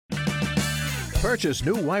Purchase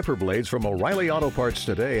new wiper blades from O'Reilly Auto Parts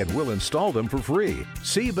today and we'll install them for free.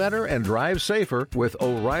 See better and drive safer with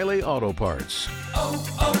O'Reilly Auto Parts. Auto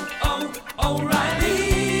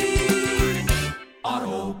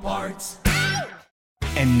Parts.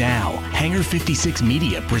 And now, Hangar 56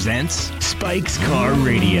 Media presents Spike's Car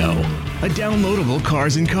Radio, a downloadable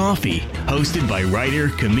cars and coffee, hosted by writer,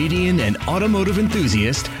 comedian, and automotive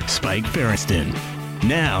enthusiast Spike Ferriston.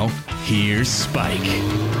 Now, here's Spike.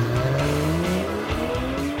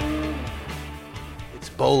 It's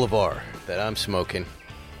Bolivar that I'm smoking.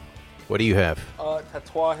 What do you have?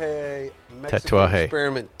 Tatuaje Mexican Tatuaje.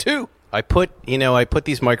 Experiment 2. I put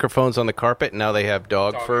these microphones on the carpet, and now they have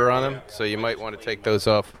dog fur on them, so you might want to take those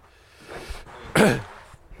off. Hi,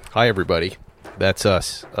 everybody. That's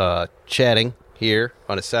us chatting here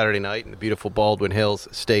on a Saturday night in the beautiful Baldwin Hills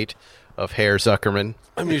estate of Herr Zuckerman.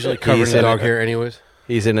 I'm usually covered in dog hair anyways.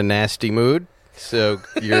 He's in a nasty mood, so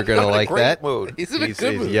you're going to like that. Mood. He's in a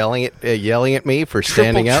good mood. Yelling at me for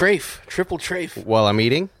standing up. Triple trafe. While I'm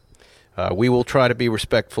eating. We will try to be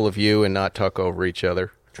respectful of you and not talk over each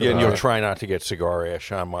other. Yeah, and you'll try not to get cigar ash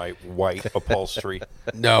on my white upholstery.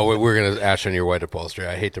 No, we're going to ash on your white upholstery.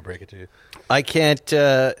 I hate to break it to you. I can't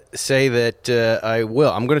say that I will.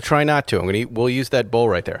 I'm going to try not to. We'll use that bowl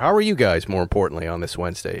right there. How are you guys, more importantly, on this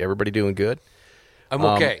Wednesday? Everybody doing good? I'm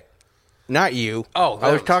okay. Not you. Oh,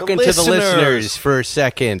 I was talking to the listeners for a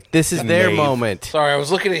second. This is their moment. Sorry, I was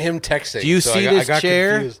looking at him texting. Do you see this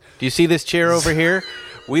chair? Confused. Do you see this chair over here?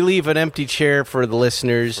 We leave an empty chair for the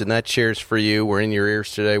listeners, and that chair's for you. We're in your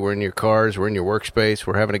ears today. We're in your cars. We're in your workspace.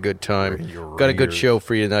 We're having a good time. Got a good show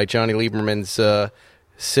for you tonight. Jonny Lieberman's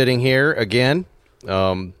sitting here again,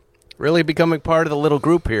 really becoming part of the little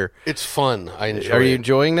group here. It's fun. I enjoy it. Are you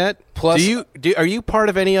enjoying that? Plus, are you part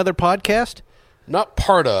of any other podcast? Not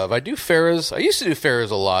part of. I do Farrah's. I used to do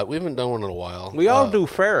Farrah's a lot. We haven't done one in a while. We all do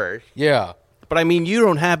Farrah's. Yeah. But, I mean, you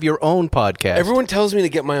don't have your own podcast. Everyone tells me to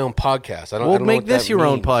get my own podcast. I don't make know this your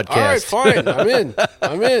own podcast. All right, fine.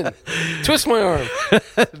 I'm in. Twist my arm.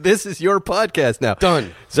 This is your podcast now.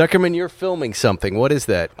 Done. Zuckerman, you're filming something. What is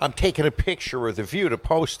that? I'm taking a picture of the view to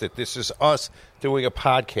post it. This is us doing a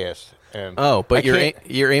podcast. And but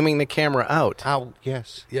you're aiming the camera out. Oh,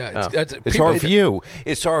 yes. Yeah, it's our view.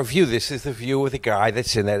 It's our view. This is the view of the guy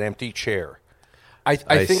that's in that empty chair. I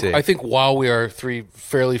think while we are three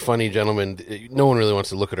fairly funny gentlemen, no one really wants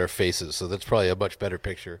to look at our faces, so that's probably a much better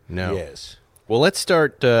picture. No. Yes. Well, let's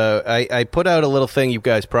start. I put out a little thing you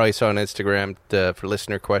guys probably saw on Instagram for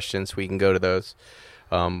listener questions. We can go to those.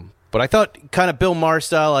 But I thought, kind of Bill Maher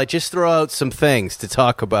style, I just throw out some things to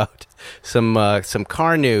talk about, some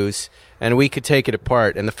car news, and we could take it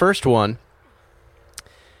apart. And the first one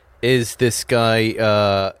is this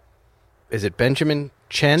guy, is it Benjamin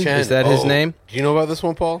Chen? Is that his name? Do you know about this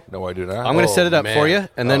one, Paul? No, I do not. I'm going to set it up for you,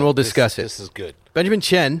 and then we'll discuss it. This is good. Benjamin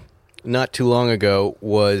Chen, not too long ago,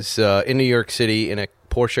 was in New York City in a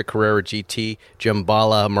Porsche Carrera GT,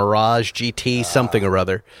 Jambala Mirage GT, something or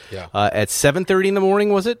other. Yeah. At 7:30 in the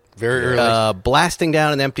morning, was it? Very early. Blasting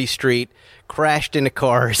down an empty street, crashed into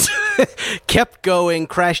cars, kept going,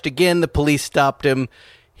 crashed again. The police stopped him.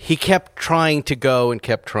 He kept trying to go and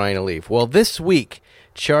kept trying to leave. Well, this week,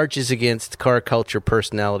 charges against car culture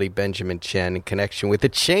personality Benjamin Chen in connection with a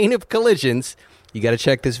chain of collisions. You got to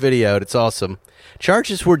check this video out. It's awesome.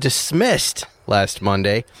 Charges were dismissed last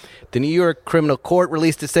Monday. The New York Criminal Court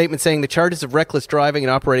released a statement saying the charges of reckless driving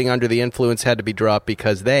and operating under the influence had to be dropped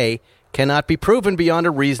because they cannot be proven beyond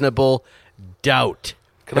a reasonable doubt.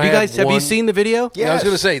 Have you seen the video? Yeah, I was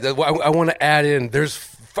going to say, I want to add in, there's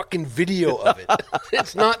fucking video of it.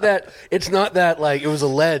 It's not that like it was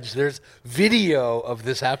alleged. There's video of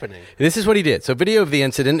this happening. This is what he did. So video of the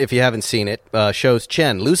incident, if you haven't seen it, shows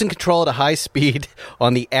Chen losing control at a high speed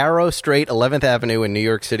on the Arrow Straight 11th Avenue in New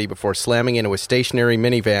York City before slamming into a stationary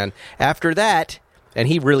minivan. After that, and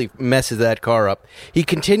he really messes that car up, he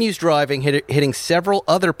continues driving, hitting several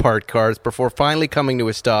other parked cars before finally coming to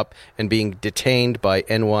a stop and being detained by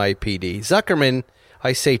NYPD. Zuckerman,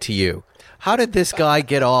 I say to you, how did this guy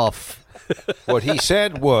get off? What he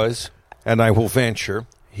said was, and I will venture,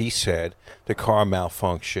 he said the car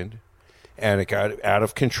malfunctioned and it got out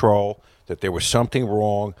of control, that there was something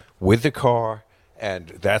wrong with the car,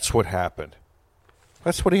 and that's what happened.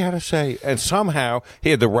 That's what he had to say. And somehow he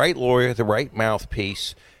had the right lawyer, the right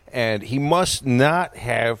mouthpiece, and he must not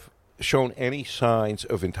have shown any signs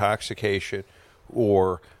of intoxication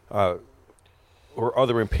or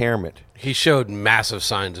other impairment. He showed massive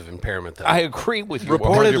signs of impairment, though. I agree with you.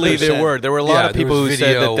 Reportedly, 100%. there were a lot of people who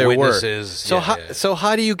said that there witnesses. were. So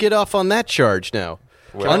how do you get off on that charge now?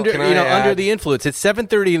 Well, under the influence. It's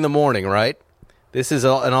 7:30 in the morning, right? This is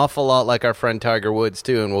an awful lot like our friend Tiger Woods,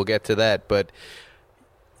 too, and we'll get to that. But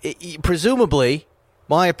presumably,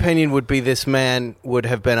 my opinion would be this man would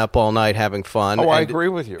have been up all night having fun. Oh, I agree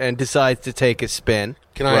with you. And decides to take a spin.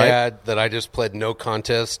 Can I add that I just pled no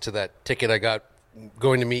contest to that ticket I got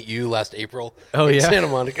going to meet you last April in Santa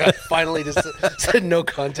Monica? I finally just said no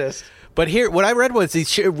contest. But here, what I read was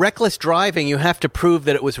reckless driving. You have to prove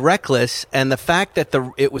that it was reckless, and the fact that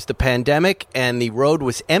it was the pandemic and the road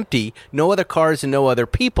was empty, no other cars and no other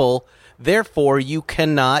people. Therefore, you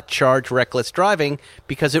cannot charge reckless driving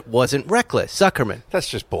because it wasn't reckless. Zuckerman. That's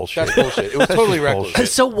just bullshit. That's bullshit. It was totally reckless. Bullshit.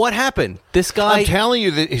 So what happened? This guy... I'm telling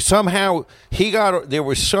you that somehow there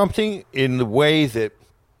was something in the way that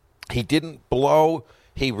he didn't blow.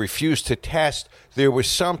 He refused to test. There was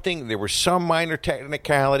some minor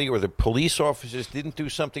technicality, or the police officers didn't do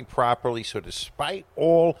something properly. So despite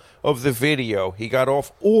all of the video, he got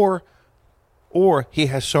off, or he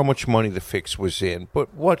has so much money the fix was in.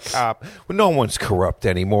 But what cop? Well, no one's corrupt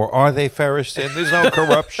anymore, are they, Ferriston? There's no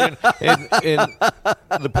corruption in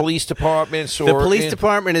the police departments. The police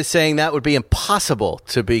department is saying that would be impossible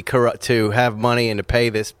to be corrupt, to have money and to pay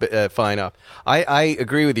this fine off. I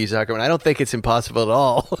agree with you, Zuckerman. I don't think it's impossible at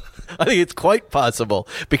all. I think it's quite possible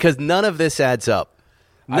because none of this adds up.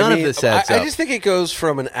 None of this adds up. I just think it goes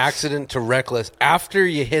from an accident to reckless after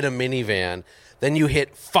you hit a minivan. Then you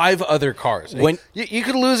hit 5 other cars. When you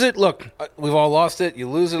could lose it. Look, we've all lost it. You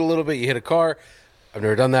lose it a little bit. You hit a car. I've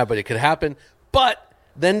never done that, but it could happen. But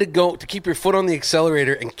then to keep your foot on the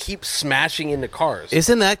accelerator and keep smashing into cars.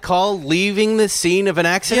 Isn't that called leaving the scene of an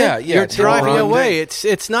accident? Yeah. You're driving away.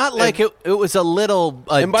 It's not like it was a little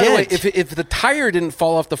and by dent. the way, if the tire didn't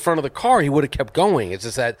fall off the front of the car, he would have kept going. It's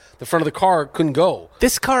just that the front of the car couldn't go.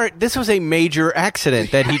 This was a major accident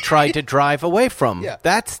that he tried to drive away from. Yeah.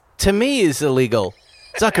 That's, to me, is illegal.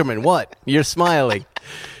 Zuckerman, what? You're smiling.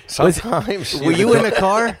 Sometimes. Were you in the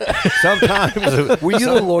car? Sometimes. Were you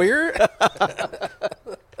the lawyer?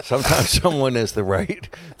 Sometimes someone has the right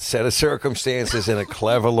set of circumstances and a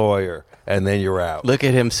clever lawyer, and then you're out. Look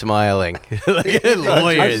at him smiling. Look at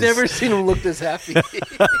lawyers. I've never seen him look this happy.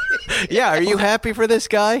 Yeah, are you happy for this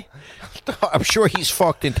guy? I'm sure he's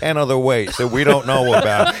fucked in 10 other ways that we don't know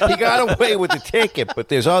about. He got away with the ticket, but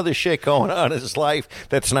there's other shit going on in his life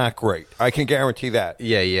that's not great. I can guarantee that.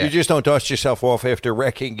 Yeah. You just don't dust yourself off after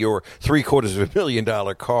wrecking your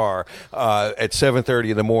 $750,000 car at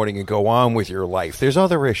 7:30 in the morning and go on with your life. There's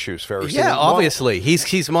other issues, Ferris. Yeah, obviously.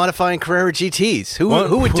 He's modifying Carrera GTs.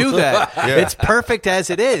 Who would do that? Yeah. It's perfect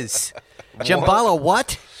as it is. Jambala,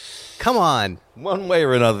 what? Come on. One way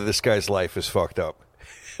or another, this guy's life is fucked up.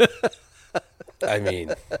 I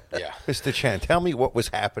mean, yeah. Mr. Chan, tell me what was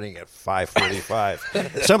happening at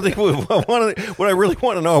 5:45. Something. What I really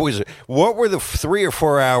want to know is what were the 3 or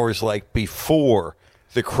 4 hours like before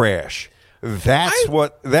the crash? That's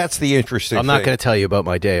the interesting thing. I'm not going to tell you about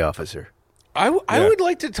my day, officer. I would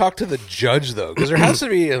like to talk to the judge, though, because there has to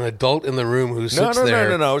be an adult in the room who sits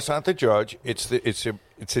there. No. It's not the judge. It's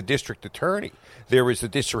a district attorney. There is the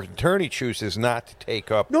district attorney chooses not to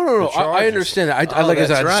take up. No. I understand that.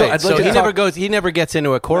 That's right. So he never gets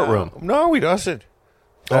into a courtroom. No, he doesn't.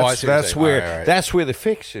 That's where the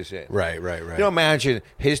fix is in. Right. You know, imagine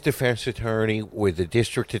his defense attorney with the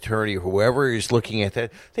district attorney, whoever is looking at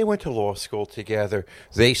that. They went to law school together.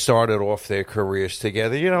 They started off their careers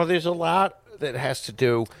together. You know, there's a lot that has to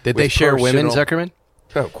do. Did with they share women, Zuckerman?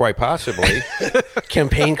 Oh, quite possibly.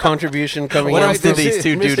 Campaign contribution coming What in. else did these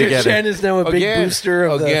two do together? Chen is now a big booster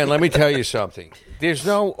of let me tell you something. There's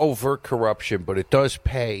no overt corruption, but it does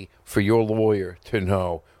pay for your lawyer to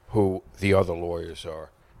know who the other lawyers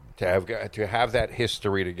are, to have that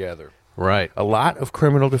history together. Right. A lot of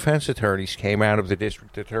criminal defense attorneys came out of the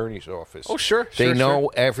district attorney's office. Oh, sure. They know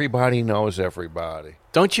everybody knows everybody.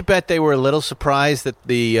 Don't you bet they were a little surprised that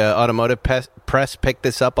the automotive press picked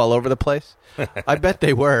this up all over the place? I bet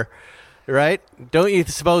they were. Right? Don't you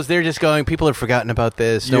suppose they're just going, people have forgotten about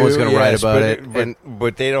this, no one's going to write about it.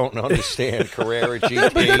 But they don't understand Carrera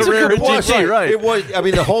GT. Carrera GT, right. It was,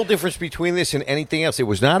 the whole difference between this and anything else, it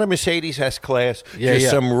was not a Mercedes S-Class,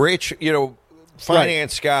 some rich,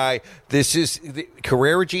 finance guy. This is the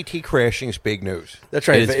Carrera GT crashing is big news. That's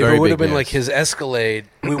right. If very it would big have been news. like his Escalade,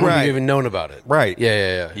 we wouldn't have even known about it. Right.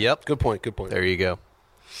 Yeah. Yep. Good point. There you go.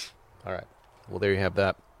 All right. Well, there you have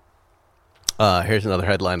that. Here's another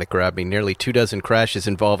headline that grabbed me. Nearly 24 crashes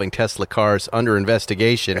involving Tesla cars under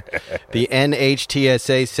investigation. The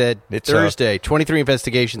NHTSA said Thursday 23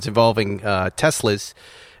 investigations involving Tesla's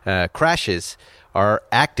crashes are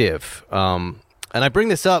active. And I bring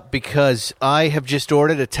this up because I have just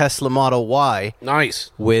ordered a Tesla Model Y.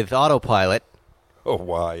 Nice. With autopilot. Oh,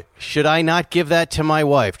 why? Should I not give that to my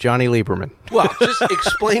wife, Jonny Lieberman? Well, just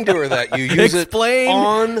explain to her that you use Explain it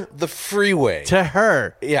on the freeway. To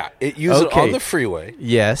her. Yeah, use it on the freeway.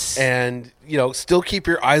 Yes. And, still keep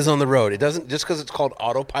your eyes on the road. It doesn't, just because it's called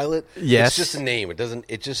autopilot, yes. It's just a name.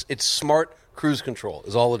 It's smart cruise control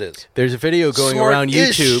is all it is. There's a video going around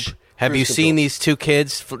YouTube. Have you seen these two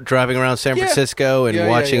kids driving around San Francisco and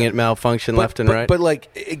watching it malfunction left and right? But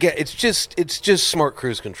again, it's just smart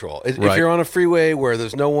cruise control. If you're on a freeway where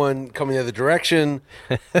there's no one coming the other direction,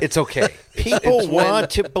 it's okay. People want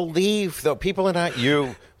to believe, though. People are not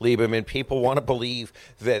you, Lieberman. People want to believe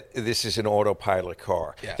that this is an autopilot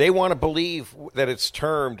car. Yeah. They want to believe that it's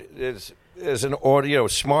termed as an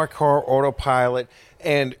smart car autopilot.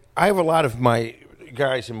 And I have a lot of my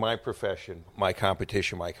guys in my profession, my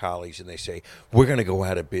competition, my colleagues, and they say, we're going to go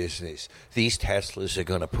out of business. These Teslas are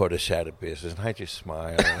going to put us out of business. And I just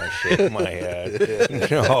smile and I shake my head.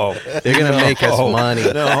 No. They're going to make us money.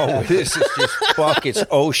 No, this is just buckets,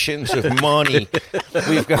 oceans of money.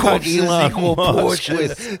 We've got Elon Musk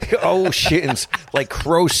with oceans like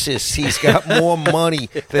Croesus. He's got more money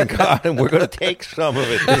than God, and we're going to take some of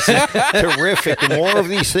it. This is terrific. The more of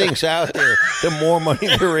these things out there, the more money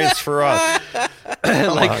there is for us.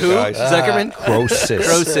 Like who? Guys. Zuckerman?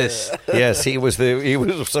 Croesus. Yes, he was the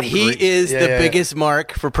biggest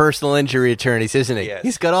mark for personal injury attorneys, isn't he? Yes.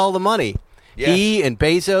 He's got all the money. Yes. He and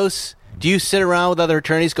Bezos. Do you sit around with other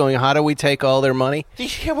attorneys going, how do we take all their money?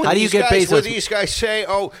 How do you get Bezos? When these guys say,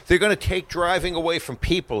 they're going to take driving away from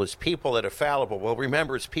people, it's people that are fallible. Well,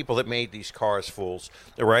 remember, it's people that made these cars fools,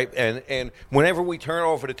 all right? And whenever we turn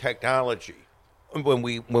over to technology, when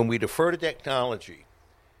we defer to technology,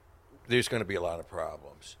 there's going to be a lot of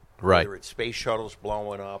problems. Right. Whether it's space shuttles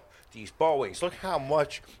blowing up, these Boeings.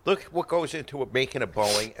 Look what goes into making a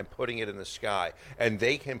Boeing and putting it in the sky. And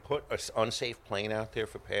they can put an unsafe plane out there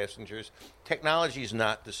for passengers. Technology is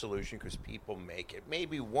not the solution because people make it.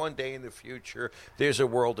 Maybe one day in the future, there's a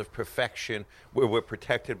world of perfection where we're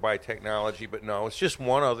protected by technology. But no, it's just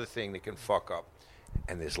one other thing that can fuck up.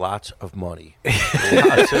 And there's lots of money.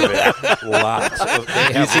 Lots of it. Lots of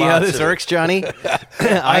it. You see how this works, Johnny?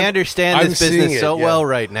 I understand this business so well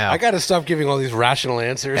right now. I got to stop giving all these rational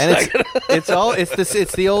answers. And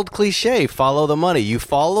it's the old cliche, follow the money. You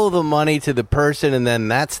follow the money to the person, and then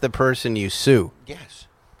that's the person you sue. Yes.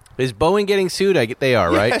 Is Boeing getting sued? They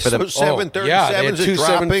are, right? Yes, for the 737s are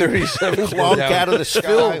dropping, 737s clunk out of the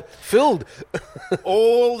sky. Filled.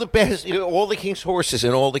 All the best, all the king's horses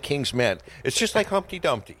and all the king's men. It's just like Humpty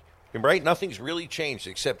Dumpty, right? Nothing's really changed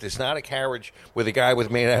except it's not a carriage with a guy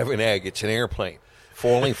made out of an egg. It's an airplane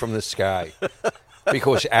falling from the sky.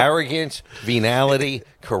 Because arrogance, venality,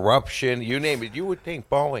 corruption, you name it, you would think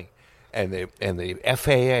Boeing and the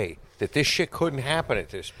FAA, that this shit couldn't happen at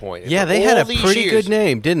this point. Yeah, they had a pretty good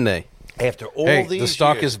name, didn't they? After all these years. The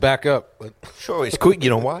stock is back up. Sure, it's cool. You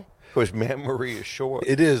know why? Because memory is short.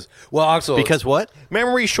 It is. Well, also... Because what?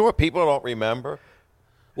 Memory is short. People don't remember.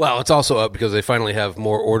 Well, it's also up because they finally have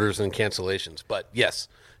more orders than cancellations. But yes,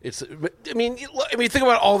 I mean, think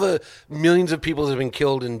about all the millions of people that have been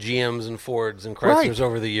killed in GMs and Fords and Chryslers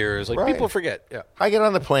over the years. People forget. Yeah, I get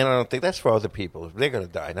on the plane. I don't think that's for other people. They're going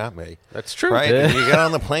to die, not me. That's true. Right? When you get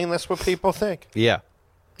on the plane, that's what people think. Yeah,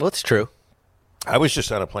 well, it's true. I was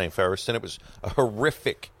just on a plane, Ferris, and it was a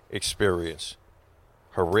horrific experience.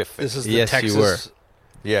 Horrific. This is the Texas. You were.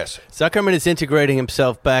 Yes. Zuckerman is integrating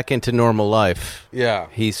himself back into normal life. Yeah.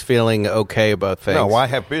 He's feeling okay about things. No, I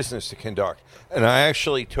have business to conduct. And I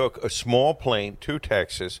actually took a small plane to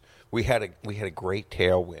Texas. We had a great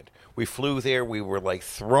tailwind. We flew there. We were like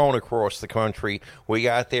thrown across the country. We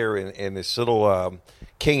got there in this little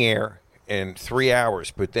King Air in 3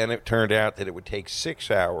 hours. But then it turned out that it would take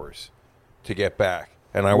 6 hours to get back.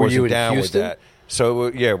 And I wasn't down with that.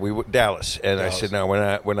 So, we were Dallas. And Dallas. I said, no,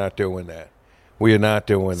 we're not doing that. We are not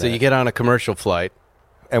doing that. So you get on a commercial flight.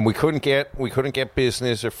 And we couldn't get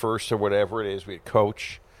business at first or whatever it is. We had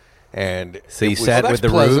coach. And so you sat with the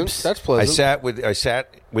rubes? That's pleasant. I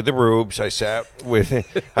sat with the rubes. I sat with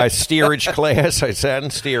a steerage class. I sat in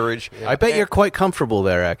steerage. I bet you're quite comfortable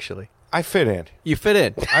there, actually. I fit in. You fit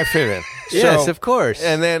in. I fit in. Yes, of course.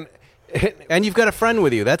 And then... And you've got a friend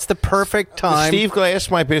with you. That's the perfect time. Steve Glass,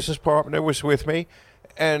 my business partner, was with me.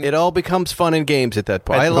 And it all becomes fun and games at that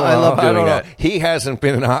point. I love doing that. He hasn't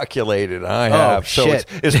been inoculated. I have. So shit.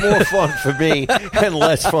 It's more fun for me and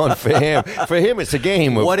less fun for him. For him, it's a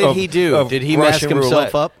game of... What did he do? Did he mask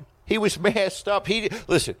himself up? He was masked up.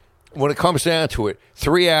 Listen, when it comes down to it,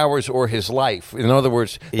 3 hours or his life. In other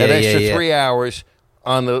words, that extra 3 hours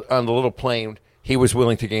on the little plane, he was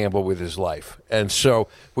willing to gamble with his life. And so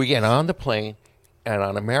we get on the plane, And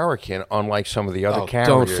on American, unlike some of the other carriers,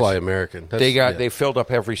 don't fly American. They filled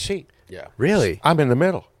up every seat. Yeah. Really? I'm in the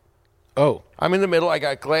middle. Oh. I'm in the middle. I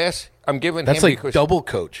got glass. I'm giving That's him like because, double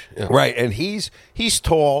coach. Yeah. right, and he's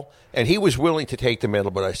tall, and he was willing to take the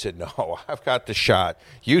middle, but I said, no, I've got the shot.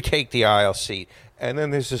 You take the aisle seat. And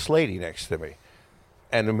then there's this lady next to me.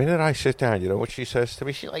 And the minute I sit down, you know what she says to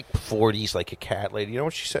me? She's like 40s, like a cat lady. You know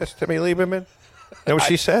what she says to me, Lieberman? You know what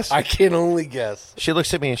she says? I can only guess. She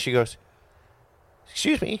looks at me and she goes,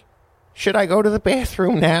 excuse me, should I go to the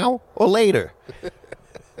bathroom now or later?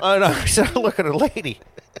 And I said, look at her, lady.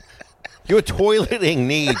 Your toileting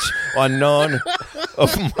needs are none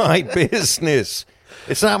of my business.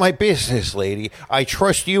 It's not my business, lady. I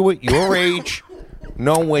trust you at your age.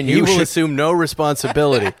 Know when you will should assume no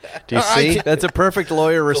responsibility. Do you see? That's a perfect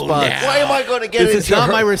lawyer response. Why am I going to get This into is not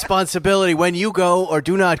her? my responsibility when you go or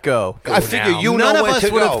do not go. I figure you None know of when us to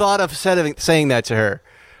would go. have thought of saying that to her.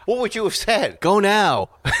 What would you have said? Go now.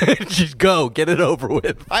 Just go. Get it over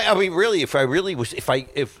with. I mean, really, if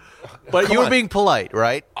But come you were on. being polite,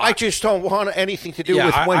 right? I just don't want anything to do Yeah,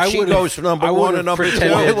 with when I she would've- goes number I one would've and number two.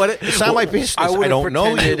 pretended- It's not my business. I would I don't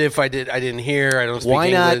know pretended you. if I didn't hear. I don't speak Why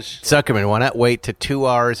not, English. Zuckerman, why not wait to 2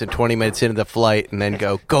 hours and 20 minutes into the flight and then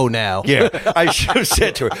go now? Yeah, I should have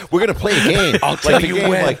said to her, "We're going to play a game. I'll tell you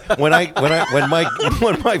when." Like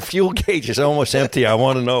when my fuel gauge is almost empty, I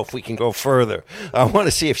want to know if we can go further. I want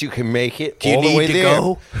to see if you can make it Do you all the need way to there.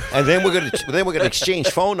 go? And then we're going to exchange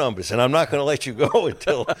phone numbers, and I'm not going to let you go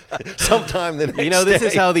until sometime the next day. You know, this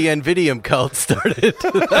is how the NVIDIA cult started.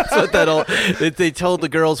 That's what they told the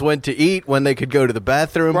girls when to eat, when they could go to the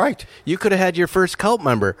bathroom. Right. You could have had your first cult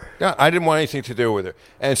member. Yeah, I didn't want anything to do with her.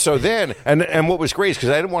 And so then, and what was great is because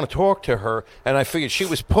I didn't want to talk to her, and I figured she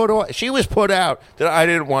was put out that I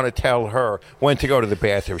didn't want to tell her when to go to the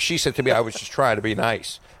bathroom. She said to me, I was just trying to be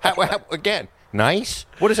nice. Again, nice?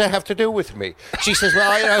 What does that have to do with me? She says,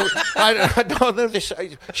 well, I don't know this.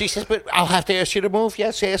 She says, but I'll have to ask you to move.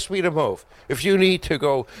 Yes, ask me to move. If you need to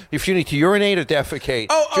urinate or defecate,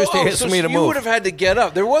 just ask so me to you move. would have had to get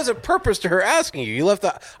up. There was a purpose to her asking you. You left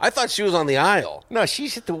the. I thought she was on the aisle. No,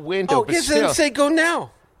 she's at the window. Oh, but yes, still. then say go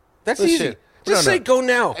now. That's Listen, easy. Just say go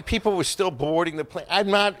now. People were still boarding the plane.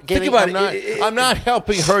 I'm not getting. about I'm not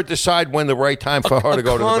helping her decide when the right time for her to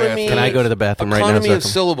go to the bathroom. Can I go to the bathroom right now? Economy of Zuckerman?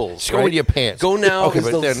 syllables. Just go with your pants. Go now Okay,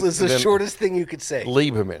 is but the then- shortest thing you could say.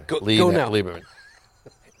 Lieberman. Go now. Lieberman.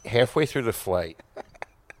 Halfway through the flight,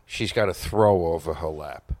 she's got to throw over her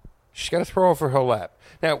lap.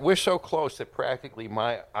 Now, we're so close that practically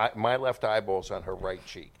my left eyeball's on her right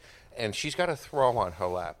cheek. And she's got a throw on her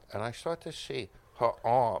lap. And I start to see her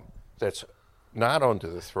arm that's not under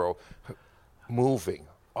the throw moving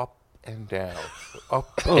up and down,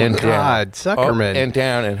 up and down. God, Zuckerman. Up and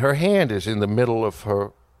down. And her hand is in the middle of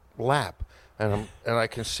her lap. And I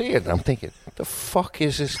can see it, and I'm thinking, what the fuck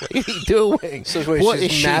is this lady doing? So wait, What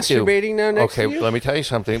she's is she masturbating now next okay, to you? let me tell you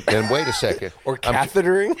something. Then wait a second. Or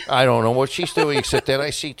cathetering? I don't know what she's doing, except then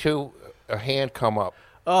I see a hand come up.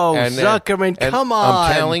 Oh, And then- Zuckerman, and come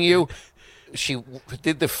on. I'm telling you, she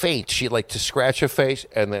did the feint. She like to scratch her face,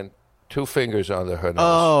 and then 2 fingers under her nose.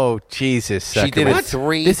 Oh, Jesus, Zuckerman. She did it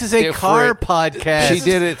 3 This is a car different- podcast. She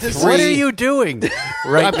did it 3. What are you doing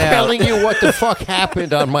right I'm now? telling you what the fuck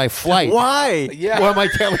happened on my flight. Why? Yeah. Why am I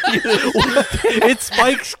telling you this? It's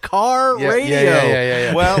Mike's car radio.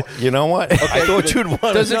 Yeah. Well, you know what? I thought you'd want to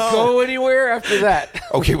know. Does it go anywhere after that?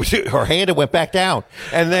 Okay, her hand it went back down,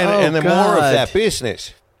 and then more of God. that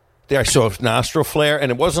business. There, I saw a nostril flare,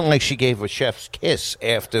 and it wasn't like she gave a chef's kiss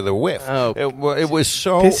after the whiff. Oh. It was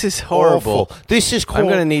so. This is horrible. awful. This is. I'm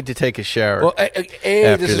going to need to take a shower. Well, A,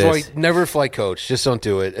 After this is this. why never fly coach. Just don't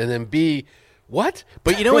do it. And then B, what?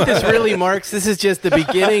 But you know what this really marks? This is just the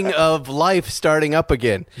beginning of life starting up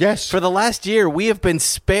again. Yes. For the last year, we have been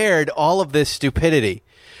spared all of this stupidity.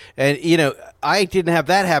 And, you know, I didn't have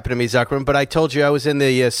that happen to me, Zuckerman, but I told you I was in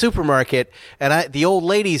the supermarket, and the old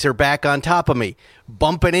ladies are back on top of me,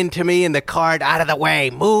 bumping into me in the cart, out of the way,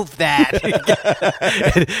 move that.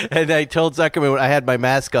 and I told Zuckerman when I had my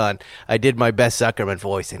mask on, I did my best Zuckerman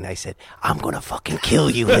voice, and I said, I'm going to fucking kill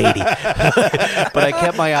you, lady. But I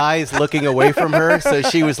kept my eyes looking away from her, so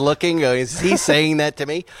she was looking, is he saying that to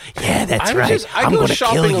me? Yeah, that's right. I I'm go going to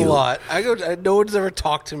kill shopping a you. lot. No one's ever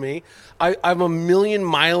talked to me. I'm a million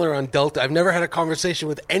miler on Delta. I've never had a conversation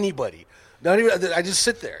with anybody. Not even. I just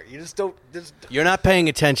sit there. You just don't. You're not paying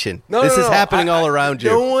attention. No, this no, is no. happening all around you.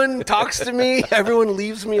 No one talks to me. Everyone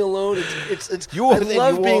leaves me alone. It's. I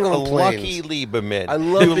love being on planes. Lucky Lieberman. I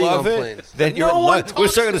love being on planes. Then you're we're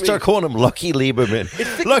going to start calling him Lucky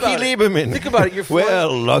Lieberman. Lucky Lieberman. Think about it. You're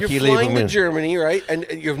flying, Lucky you're flying Lieberman. to Germany, right? And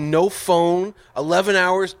you have no phone. 11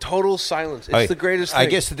 hours, total silence. It's the greatest thing. I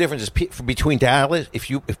guess the difference is between Dallas.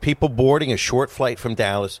 If people boarding a short flight from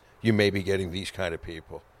Dallas, you may be getting these kind of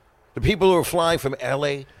people. The people who are flying from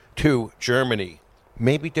L.A. to Germany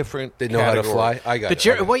may be different. They know how to fly. I got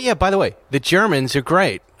it. Well, yeah. By the way, the Germans are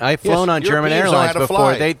great. I've flown on German Europeans know airlines how to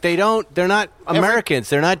before. fly. They're not Americans.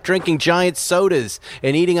 They're not drinking giant sodas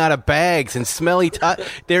and eating out of bags and smelly.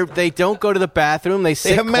 They don't go to the bathroom. They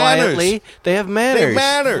sit have quietly. manners. They have manners. They have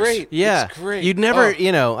manners. Great. Yeah, It's great. You'd never,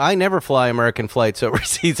 I never fly American flights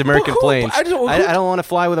overseas. American planes. I don't want to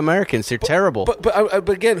fly with Americans. They're terrible. But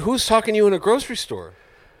again, who's talking to you in a grocery store?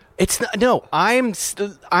 It's not, no. I'm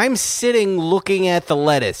sitting looking at the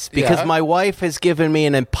lettuce because my wife has given me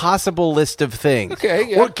an impossible list of things.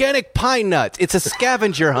 Okay, yeah. Organic pine nuts. It's a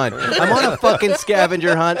scavenger hunt. I'm on a fucking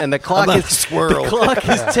scavenger hunt, and the clock is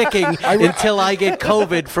ticking until I get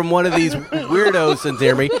COVID from one of these weirdos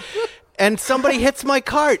near me. And somebody hits my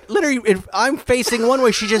cart. Literally, if I'm facing one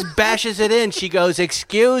way, she just bashes it in. She goes,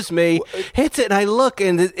 "Excuse me," hits it, and I look,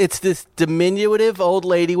 and it's this diminutive old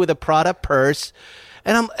lady with a Prada purse.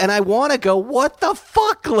 And I want to go, "What the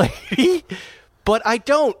fuck, lady?" But I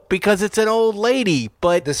don't because it's an old lady.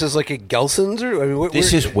 But this is like a Gelson's, or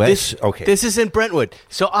this is West. Okay, this is in Brentwood.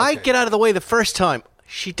 So I get out of the way the first time.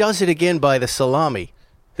 She does it again by the salami.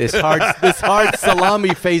 This hard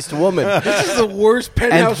salami-faced woman. This is the worst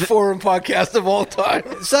Penthouse Forum podcast of all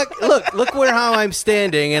time. So, look how I'm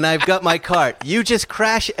standing, and I've got my cart. You just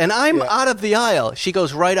crash, and I'm out of the aisle. She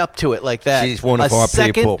goes right up to it like that. She's one of our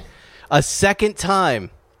people. A second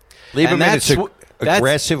time. Lieberman is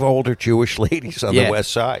aggressive older Jewish ladies on the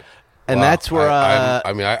west side. And that's where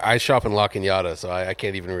I shop in La Canyada, so I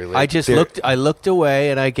can't even relate. I looked away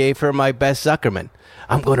and I gave her my best Zuckerman.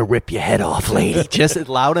 I'm going to rip your head off, lady. Just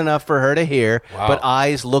loud enough for her to hear, but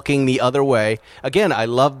eyes looking the other way. Again, I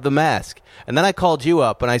loved the mask. And then I called you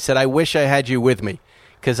up and I said, I wish I had you with me.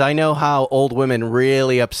 Because I know how old women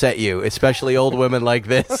really upset you, especially old women like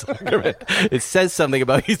this. It says something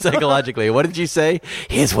about you psychologically. What did you say?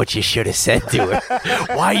 Here's what you should have said to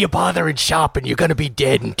her. Why are you bothering shopping? You're going to be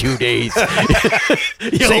dead in 2 days.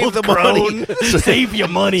 Save the money. Save your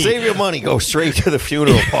money. Save your money. Go straight to the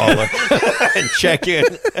funeral parlor and check in.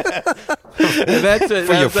 And that's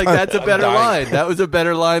a better line. That was a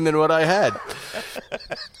better line than what I had.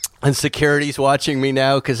 And security's watching me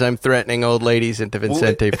now because I'm threatening old ladies into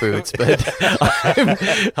Vincente Foods. But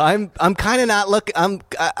I'm kind of not looking.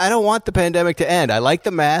 I don't want the pandemic to end. I like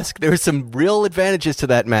the mask. There were some real advantages to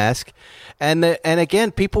that mask, and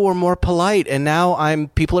again, people were more polite. And now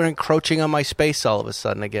people are encroaching on my space all of a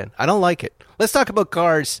sudden again. I don't like it. Let's talk about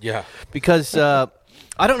cars. Yeah, because I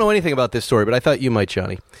don't know anything about this story, but I thought you might,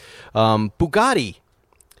 Johnny. Bugatti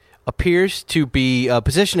appears to be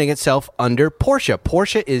positioning itself under Porsche.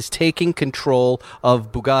 Porsche is taking control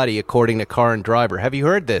of Bugatti, according to Car and Driver. Have you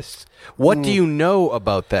heard this? What do you know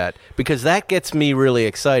about that? Because that gets me really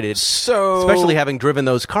excited, especially having driven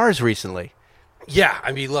those cars recently. Yeah,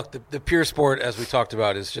 I mean, look, the pure sport, as we talked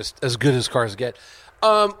about, is just as good as cars get.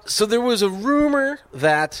 So there was a rumor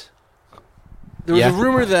that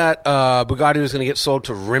Bugatti was going to get sold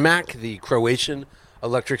to Rimac, the Croatian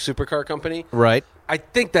electric supercar company. Right. I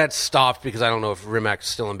think that stopped because I don't know if Rimac is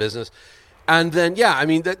still in business. And then, I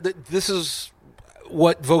mean, this is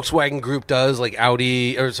what Volkswagen Group does. Like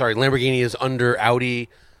Lamborghini is under Audi,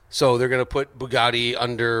 so they're going to put Bugatti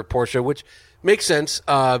under Porsche, which makes sense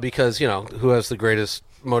because who has the greatest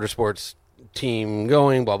motorsports team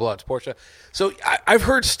going? Blah blah. It's Porsche. So I've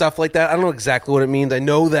heard stuff like that. I don't know exactly what it means. I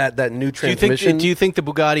know that new transmission. Do you think the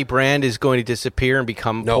Bugatti brand is going to disappear and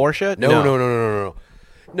become Porsche? No.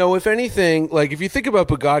 No, if anything, like if you think about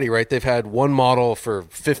Bugatti, right, they've had one model for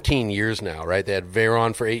 15 years now, right? They had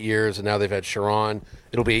Veyron for 8 years, and now they've had Chiron.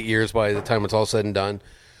 It'll be 8 years by the time it's all said and done.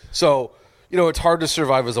 So, it's hard to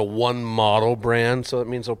survive as a one-model brand, so that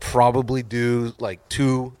means they'll probably do like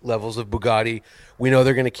 2 levels of Bugatti. We know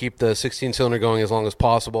they're going to keep the 16-cylinder going as long as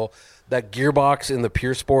possible. That gearbox in the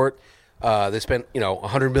Pure Sport, they spent,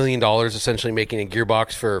 $100 million essentially making a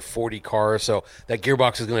gearbox for 40 cars. So that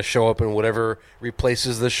gearbox is going to show up in whatever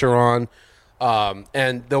replaces the Chiron.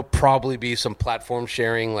 And there'll probably be some platform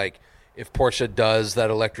sharing. Like if Porsche does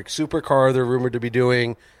that electric supercar they're rumored to be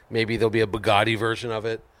doing, maybe there'll be a Bugatti version of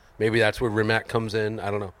it. Maybe that's where Rimac comes in.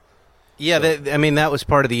 I don't know. Yeah, that was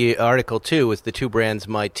part of the article too. Was the two brands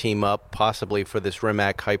might team up possibly for this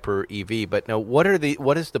Rimac Hyper EV? But now, what is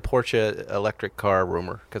the Porsche electric car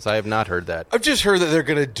rumor? Because I have not heard that. I've just heard that they're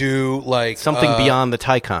going to do like something beyond the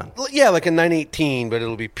Taycan. Yeah, like a 918, but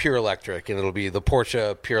it'll be pure electric, and it'll be the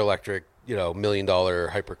Porsche pure electric, $1 million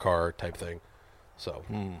hypercar type thing. So,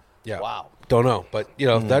 yeah, wow, don't know, but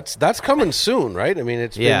that's coming soon, right? I mean,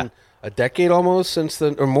 it's been a decade almost since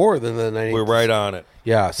or more than the 918. We're right on it.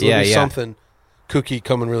 Yeah, so there's something kooky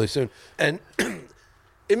coming really soon. And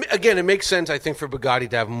it makes sense, I think, for Bugatti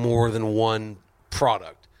to have more than one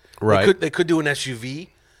product. Right. They could do an SUV.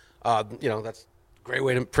 That's a great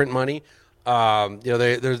way to print money.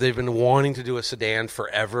 They've been wanting to do a sedan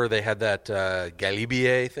forever. They had that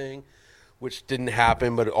Galibier thing, which didn't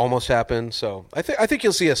happen, but it almost happened. So I think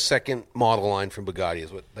you'll see a second model line from Bugatti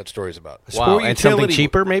is what that story's about. Wow, and something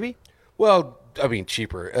cheaper maybe? Well, I mean,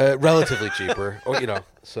 cheaper, relatively cheaper,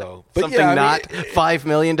 so. But something not $5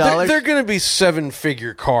 million? They're going to be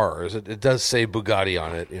 7-figure cars. It does say Bugatti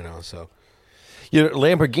on it, so.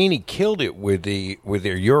 Lamborghini killed it with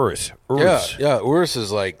their Urus. Yeah, Urus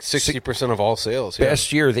is like 60% of all sales. Yeah.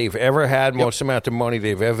 Best year they've ever had, most amount of money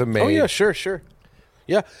they've ever made. Oh, yeah, sure.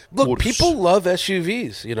 Yeah, look, people love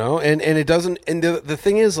SUVs, and it doesn't, and the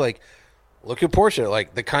thing is, like, look at Porsche.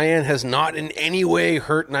 Like, the Cayenne has not in any way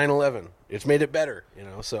hurt 911. It's made it better,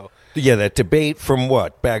 so. Yeah, that debate from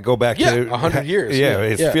what? Go back to 100 years. Yeah,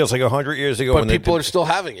 it feels like 100 years ago. But people are still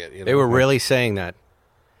having it. They were really saying that.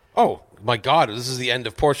 Oh, my God, this is the end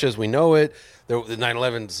of Porsche as we know it. The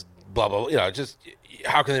 911's blah, blah, blah. Just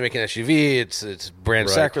how can they make an SUV? It's brand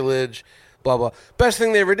sacrilege, blah, blah. Best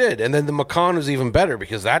thing they ever did. And then the Macan was even better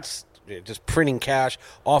because that's just printing cash,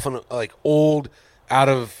 often like old, out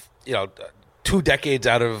of, 2 decades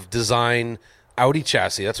out of design Audi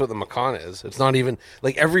chassis. That's what the Macan is. It's not even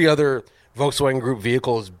like every other Volkswagen Group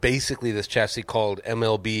vehicle is basically this chassis called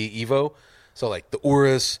MLB Evo. So like the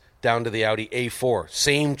Urus down to the Audi A4,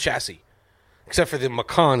 same chassis. Except for the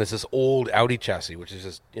Macan is this old Audi chassis, which is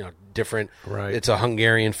just, different. Right. It's a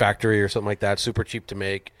Hungarian factory or something like that, super cheap to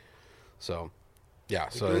make. So, yeah.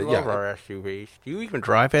 We love our SUVs. Do you even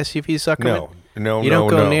drive SUVs, Zuckerman? No. You don't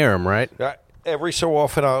go near them, right? Every so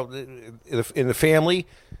often, in the family,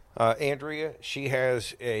 Andrea, she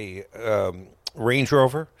has a Range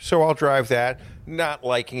Rover, so I'll drive that. Not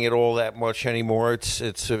liking it all that much anymore. I've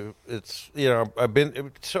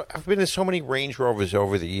been in so many Range Rovers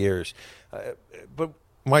over the years, but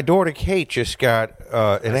my daughter Kate just got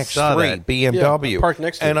an X3 BMW, parked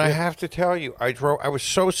next to and it, I have to tell you, I was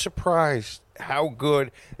so surprised how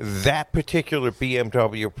good that particular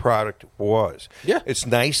BMW product was. Yeah, it's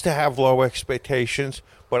nice to have low expectations,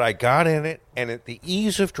 but I got in it, and at the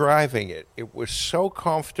ease of driving it, it was so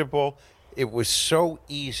comfortable. It was so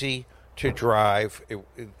easy to drive. It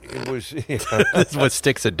was. That's what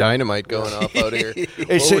sticks of dynamite going off out here.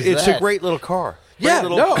 It's a great little car. Great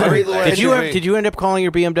little Did you end up calling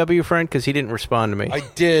your BMW friend because he didn't respond to me? I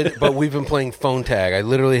did, but we've been playing phone tag. I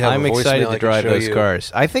literally have. I'm excited to drive those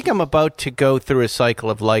cars. I think I'm about to go through a cycle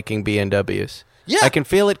of liking BMWs. Yeah, I can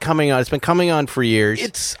feel it coming on. It's been coming on for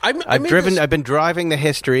years. I've been driving the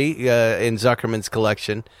history in Zuckerman's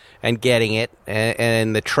collection and getting it.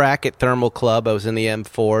 And the track at Thermal Club, I was in the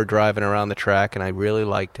M4 driving around the track, and I really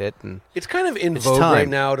liked it. And it's kind of in vogue right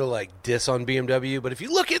now to like diss on BMW, but if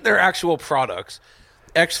you look at their actual products,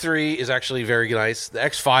 X3 is actually very nice. The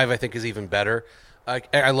X5 I think is even better.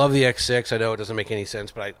 I love the X6. I know it doesn't make any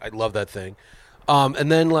sense, but I love that thing.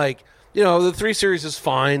 And then the 3 Series is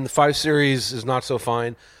fine. The 5 Series is not so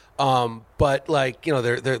fine. But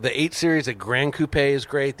the 8 Series, the Grand Coupe is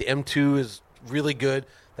great. The M2 is really good.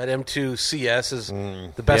 That M2 CS is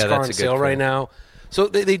the best car on sale right now. So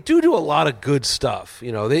they do a lot of good stuff.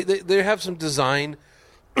 They have some design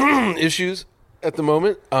issues at the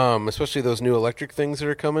moment, especially those new electric things that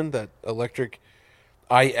are coming. That electric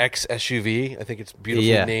iX SUV, I think it's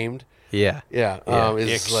beautifully named. Yeah.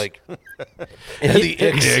 It's like the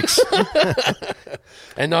Ix.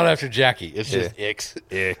 And not after Jackie. It's just Ix.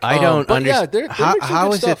 I don't understand.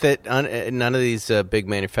 How is it that none of these big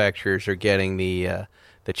manufacturers are getting the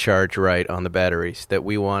charge right on the batteries? That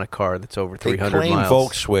we want a car that's over 300 miles.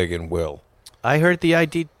 Volkswagen will. I heard the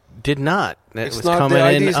ID did not. It's not coming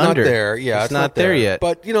in under. Not there. Yeah, it's not there yet.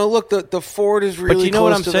 But look, the Ford is really. But you know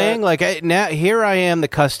what I'm close to saying? that. Like now, here I am, the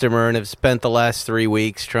customer, and have spent the last 3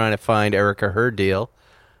 weeks trying to find Erica her deal.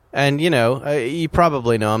 And you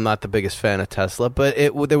probably know I'm not the biggest fan of Tesla, but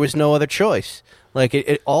there was no other choice.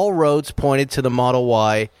 Like all roads pointed to the Model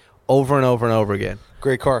Y over and over and over again.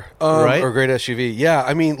 Great car, right? Or great SUV. Yeah,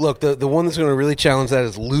 I mean, look, the one that's going to really challenge that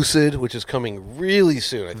is Lucid, which is coming really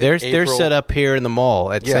soon. I think They're set up here in the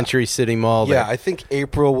mall at Century City Mall. Yeah, I think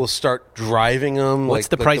April will start driving them. What's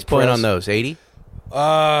the price point on those? 80?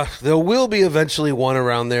 There will be eventually one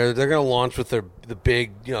around there. They're going to launch with the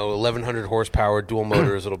big, 1100 horsepower dual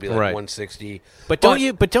motors. It'll be like 160. But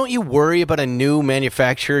don't you worry about a new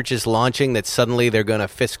manufacturer just launching that suddenly they're going to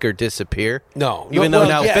Fisker disappear? No, even though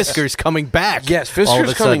now Fisker's coming back. Yes,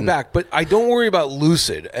 Fisker's coming back, but I don't worry about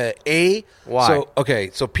Lucid. Why?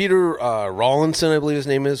 So Peter Rawlinson, I believe his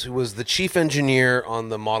name is, who was the chief engineer on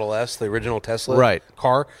the Model S, the original Tesla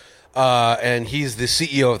car. And he's the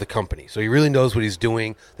CEO of the company, so he really knows what he's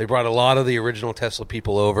doing. They brought a lot of the original Tesla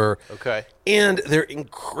people over. Okay. And they're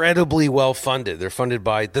incredibly well funded. They're funded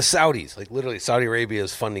by the Saudis. Like, literally, Saudi Arabia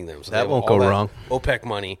is funding them. So that won't go wrong. OPEC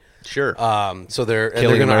money. Sure. So they're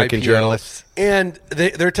killing American journalists. And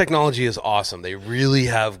their technology is awesome. They really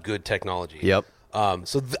have good technology. Yep.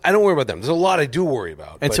 So I don't worry about them. There's a lot I do worry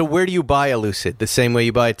about. And so where do you buy a Lucid? The same way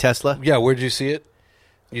you buy a Tesla? Yeah, where did you see it?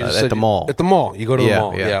 At the mall. At the mall. You go to the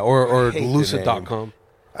mall. Yeah. Or lucid.com.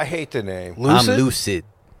 I hate the name. Lucid? I'm Lucid.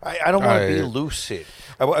 I don't want to be lucid.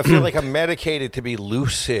 I feel like I'm medicated to be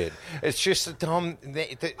lucid. It's just a dumb...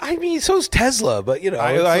 I mean, so's Tesla, but,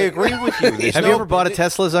 I agree with you. Have you ever bought a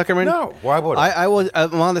Tesla, Zuckerman? No. Why would I?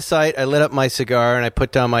 I'm on the site. I lit up my cigar, and I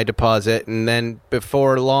put down my deposit, and then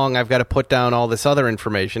before long, I've got to put down all this other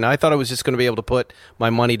information. I thought I was just going to be able to put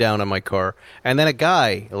my money down on my car. And then a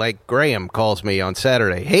guy like Graham calls me on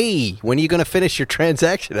Saturday. Hey, when are you going to finish your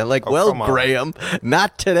transaction? I'm like, Graham,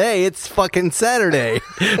 not today. It's fucking Saturday.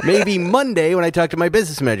 Maybe Monday when I talk to my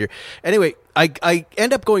business manager. Anyway, I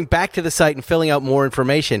end up going back to the site and filling out more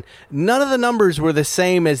information. None of the numbers were the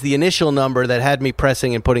same as the initial number that had me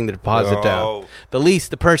pressing and putting the deposit down. The lease,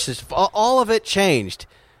 the purchase, all of it changed.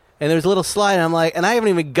 And there's a little slide, and I'm like, and I haven't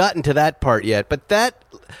even gotten to that part yet. But that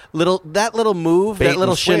little move, that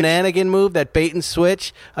little shenanigan move, that bait and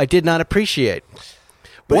switch, I did not appreciate.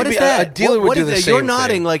 What is that? A dealer would do the same You're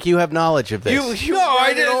nodding like you have knowledge of this. No,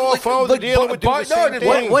 I didn't. The dealer would do the same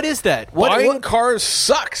thing. What is that? Buying cars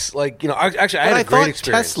sucks. Like, actually, I had a great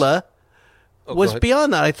experience. Tesla was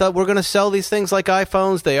beyond that. I thought we're going to sell these things like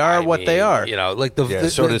iPhones. They are what they are. Like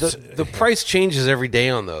the price changes every day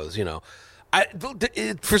on those.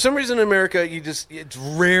 For some reason in America, it's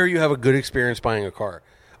rare you have a good experience buying a car.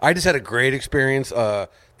 I just had a great experience. The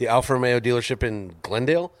Alfa Romeo dealership in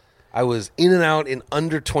Glendale. I was in and out in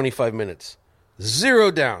under 25 minutes. 0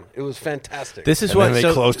 down. It was fantastic. This is what they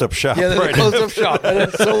closed up shop. Yeah, they closed up shop. And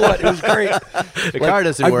so what? It was great. The car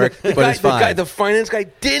doesn't work, but it's fine. The finance guy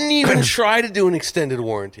didn't even try to do an extended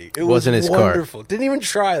warranty. It wasn't his wonderful. Car. Didn't even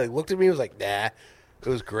try. Looked at me and was like, nah. It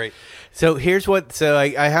was great. So here's what. So I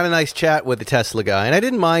had a nice chat with the Tesla guy, and I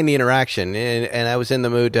didn't mind the interaction, and I was in the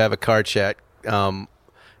mood to have a car chat. And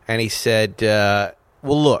he said, "Well,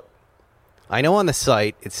 look, I know on the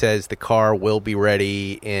site it says the car will be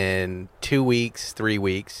ready in 2 weeks, 3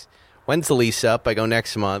 weeks. When's the lease up?" I go,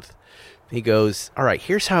 "Next month." He goes, "All right,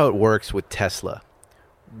 here's how it works with Tesla.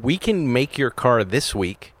 We can make your car this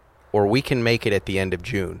week, or we can make it at the end of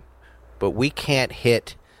June, but we can't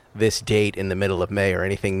hit this date in the middle of May or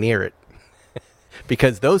anything near it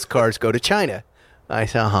because those cars go to China." I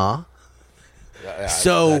said,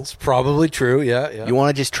 So that's probably true. Yeah. You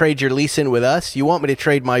want to just trade your lease in with us? You want me to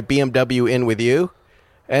trade my BMW in with you?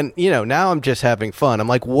 And, now I'm just having fun. I'm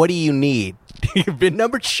like, what do you need? You've been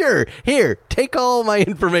numbered? Sure. Here, take all my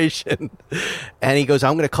information. And he goes,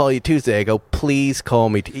 I'm going to call you Tuesday. I go, please call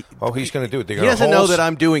me. He's going to do it. He doesn't know that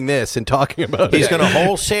I'm doing this and talking about it. He's going to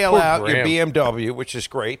wholesale out your BMW, which is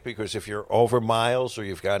great because if you're over miles or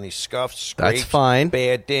you've got any scuffs, scrapes, that's fine.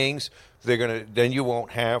 Bad dings, then you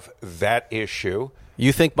won't have that issue.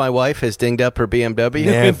 You think my wife has dinged up her BMW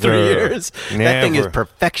Never. in 3 years? Never. That thing is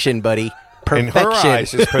perfection, buddy. Perfection. In her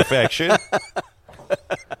eyes, it's perfection.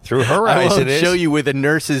 Through her eyes, it is. I will show you where the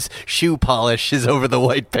nurse's shoe polish is over the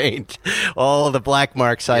white paint. All the black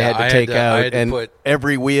marks I had to take out, and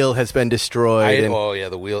every wheel has been destroyed.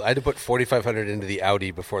 The wheel. I had to put $4,500 into the Audi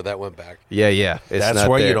before that went back. Yeah. That's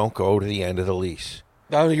why you don't go to the end of the lease.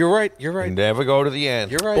 No, you're right. You never go to the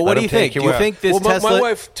end. You're right. But what do you think? Do you think this Tesla... my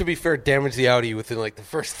wife, to be fair, damaged the Audi within the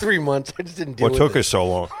first 3 months. I just didn't deal with it. What took her so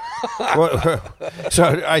long?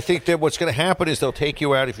 So I think that what's going to happen is they'll take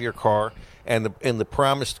you out of your car, and the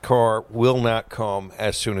promised car will not come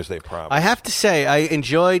as soon as they promise. I have to say, I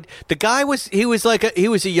enjoyed... The guy was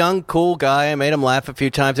a young, cool guy. I made him laugh a few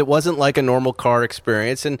times. It wasn't like a normal car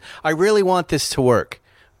experience, and I really want this to work.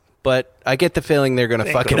 But I get the feeling they're going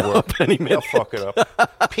to fuck it up any minute. They'll fuck it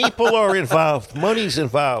up. People are involved. Money's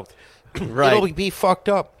involved. Right. It'll be fucked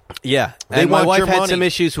up. Yeah, They and my want wife your had money. some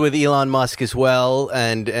issues with Elon Musk as well,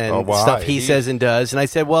 and why? stuff he says and does. And I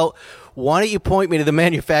said, well, why don't you point me to the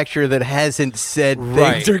manufacturer that hasn't said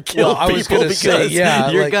Right. things or killed Well, I was people? gonna say, because yeah,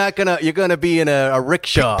 you're like- not gonna you're gonna be in a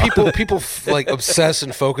rickshaw. People like obsess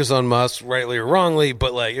and focus on Musk, rightly or wrongly.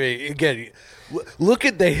 But like again, look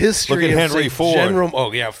at the history Look at of Henry say, Ford.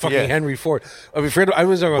 Fucking Yeah. Henry Ford. I mean, I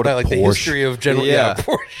was talking about that, like the Porsche. history of General. Yeah.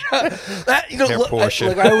 Porsche. That Yeah, Porsche.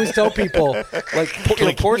 like I always tell people, like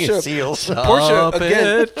Porsche. Seals. Porsche Stop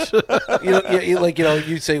again.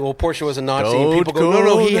 You say, well, Porsche was a Nazi. And people go,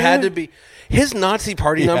 no, he had to be. His Nazi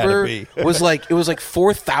party He had to number be. was like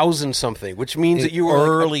 4,000 something, which means that you were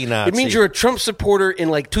Early Nazi. It means you're a Trump supporter in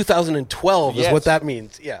like 2012 is Yes. what that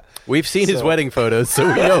means. Yeah. We've seen his wedding photos, so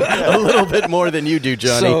we know a little bit more than you do,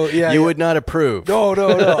 Johnny. So, yeah, you yeah. would not approve. No.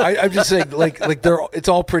 I'm just saying, like it's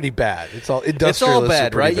all pretty bad. It's all It's all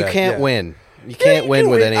bad, right? You can't yeah. win. You can't win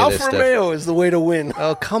with any of this Alfa stuff. Romeo is the way to win.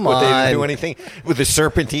 Oh, come What, they didn't on. do anything with the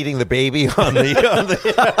serpent eating the baby on the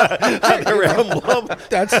emblem.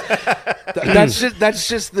 That's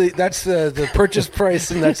just the purchase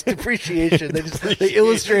price and that's depreciation. They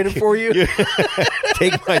illustrate it for you.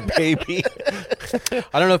 Take my baby.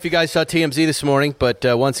 I don't know if you guys saw TMZ this morning, but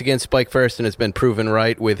once again, Spike Ferriston has been proven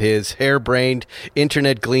right with his harebrained,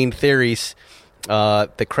 internet-gleaned theories.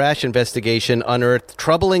 The crash investigation unearthed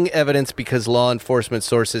troubling evidence because law enforcement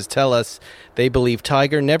sources tell us they believe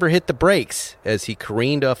Tiger never hit the brakes as he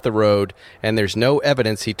careened off the road, and there's no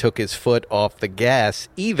evidence he took his foot off the gas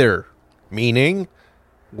either. Meaning?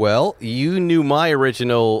 Well, you knew my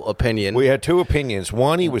original opinion. We had two opinions.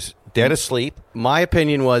 One, he was dead asleep. My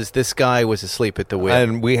opinion was this guy was asleep at the wheel.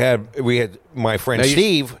 And we had my friend Now you-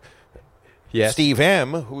 Steve, Yes. Steve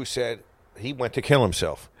M., who said he went to kill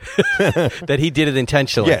himself. That he did it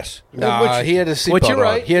intentionally. Yes. Nah, he had a Which seatbelt you're on.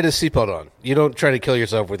 right. He had a seatbelt on. You don't try to kill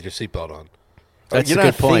yourself with your seatbelt on. That's You're a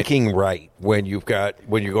not good point. thinking right when you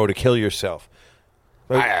go to kill yourself.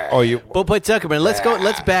 You But Zuckerman,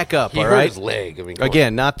 let's back up, He all hurt right? his leg. I mean, come on.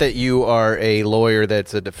 Again, not that you are a lawyer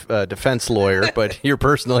that's a defense lawyer, but your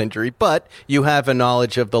personal injury, but you have a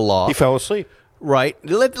knowledge of the law. he fell asleep. Right.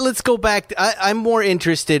 Let's go back. I'm more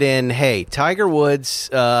interested in, hey, Tiger Woods,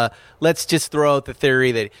 let's just throw out the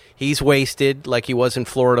theory that he's wasted like he was in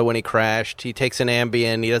Florida when he crashed. He takes an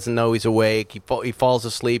Ambien. He doesn't know he's awake. He falls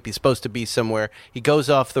asleep. He's supposed to be somewhere. He goes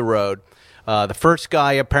off the road. The first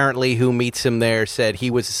guy apparently who meets him there said he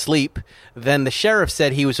was asleep. Then the sheriff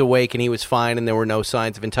said he was awake and he was fine and there were no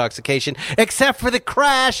signs of intoxication except for the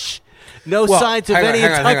crash. No Well, signs of hang on, any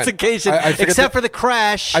hang on, hang on. intoxication I forget except the- for the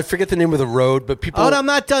crash. I forget the name of the road, but people. Oh, no, I'm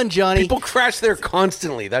not done, Johnny. People crash there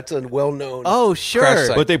constantly. That's a well-known. Oh, sure. crash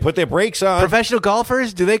site. But they put their brakes on. Professional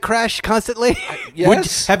golfers, do they crash constantly?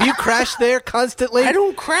 yes. Have you crashed there constantly? I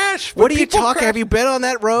don't crash. What but are you people talking? crash. Have you been on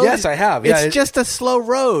that road? Yes, I have. Yeah, it's just a slow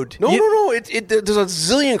road. No. There's a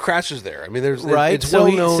zillion crashes there. I mean, there's Right. It's so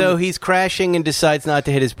well known. so he's crashing and decides not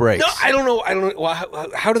to hit his brakes. No, I don't know. Well,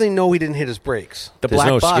 how do they know he didn't hit his brakes? The There's black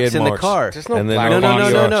no box skid in the marks. car. There's no And then black no, box no,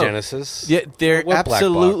 in no, a no. Genesis. Yeah, there What black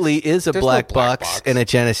absolutely box? is a There's no black black box box. in a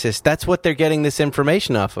Genesis. That's what they're getting this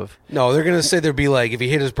information off of. No, they're going to say there'd be like, if he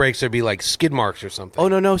hit his brakes, there'd be like skid marks or something. Oh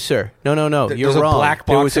no, sir. No. There's You're a wrong. black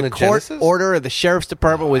There box was in a a court Genesis? order. The sheriff's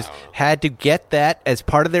department had to get that as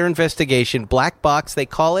part of their investigation. Black box, they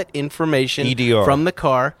call it, information EDR. from the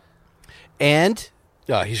car, and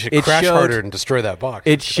Yeah, he should It crash showed- harder and destroy that box.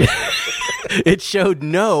 it showed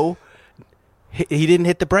no. He didn't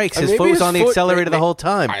hit the brakes. His Maybe foot was his on the foot- accelerator the whole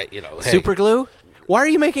time. hey. Super glue. Why are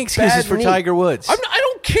you making excuses Bad for knee. Tiger Woods? I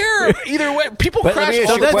don't care either way. People But let crash. me ask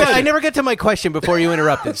all you the a That's- question. I never get to my question before you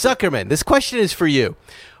interrupted. Zuckerman, this question is for you.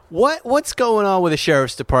 What's going on with the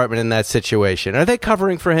sheriff's department in that situation? Are they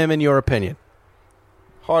covering for him, in your opinion?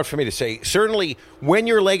 Hard for me to say. Certainly, when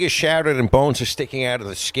your leg is shattered and bones are sticking out of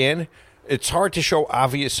the skin, it's hard to show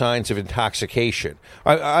obvious signs of intoxication.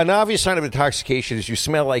 An obvious sign of intoxication is you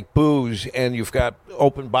smell like booze and you've got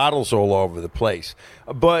open bottles all over the place.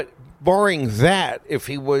 But barring that, if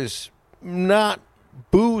he was not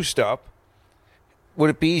boozed up, would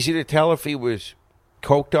it be easy to tell if he was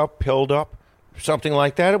coked up, pilled up, something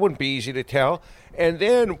like that? It wouldn't be easy to tell. And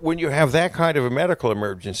then when you have that kind of a medical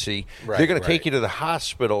emergency, they're going to take you to the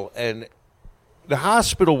hospital, and the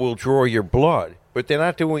hospital will draw your blood, but they're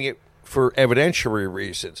not doing it for evidentiary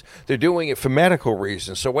reasons. They're doing it for medical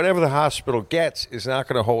reasons. So whatever the hospital gets is not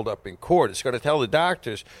going to hold up in court. It's going to tell the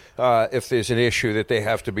doctors if there's an issue that they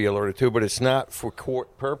have to be alerted to, but it's not for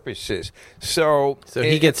court purposes. So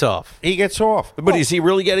he gets off. He gets off. But is he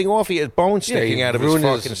really getting off? He has bones sticking he out of his ruined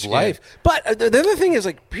fucking skin. life. But the other thing is,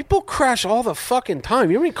 like, people crash all the fucking time.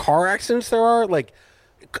 You know how many car accidents there are? Like,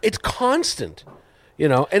 it's constant. You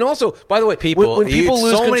know, and also, by the way, People, when people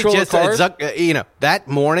lose control of cars, that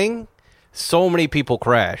morning, so many people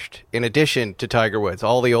crashed. In addition to Tiger Woods,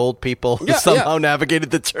 all the old people somehow navigated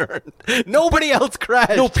the turn. Nobody else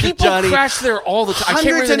crashed. No, people crash there all the time.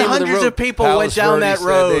 Hundreds and hundreds of people went down that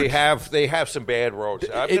road. They have some bad roads.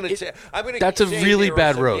 I'm going to say that's a really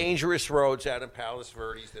bad road. Dangerous roads out in Palos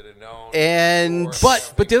Verdes that are known. And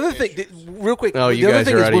but the other thing, real quick, you guys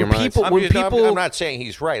are out of your minds. I'm not saying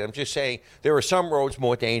he's right. I'm just saying there are some roads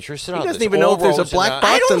more dangerous than others. He doesn't even know if there's a black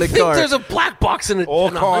box in the car. I don't think there's a black box in it. All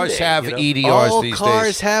cars have EDRs all these days. All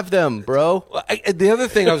cars have them, bro. The other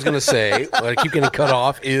thing I was going to say, I keep getting cut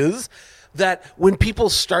off, is that when people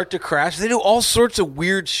start to crash, they do all sorts of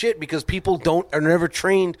weird shit because people are never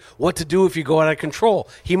trained what to do if you go out of control.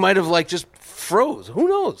 He might have just froze. Who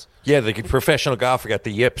knows? Yeah, the professional golfer got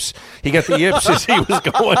the yips. He got the yips as he was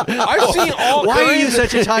going. I've seen all. Why are you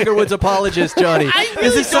such a Tiger Woods apologist, Johnny?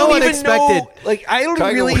 This is so unexpected. I don't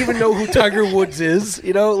really even know who Tiger Woods is.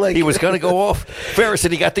 You know, he was going to go off. Ferris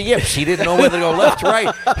said he got the yips. He didn't know whether to go left or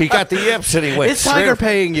right. He got the yips and he went. Is Tiger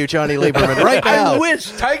paying you, Jonny Lieberman, right now? I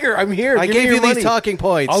wish, Tiger. I'm here. I gave you these talking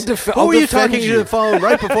points. Who were you talking to the phone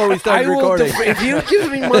right before we started recording? If you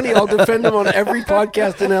give me money, I'll defend him on every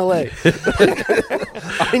podcast in LA.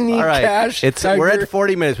 I need cash. We're at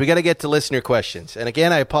 40 minutes. We got to get to listener questions. And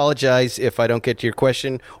again, I apologize if I don't get to your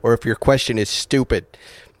question or if your question is stupid.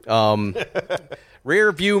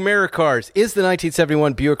 Rear view mirror cars. Is the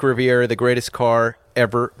 1971 Buick Riviera the greatest car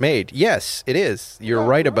ever made? Yes, it is. You're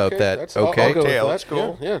right about that. Okay. That's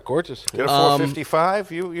cool. Yeah, gorgeous. Get a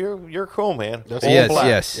 455. You're cool, man.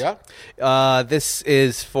 Yes. Yeah. This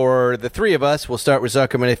is for the three of us. We'll start with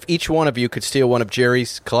Zuckerman. If each one of you could steal one of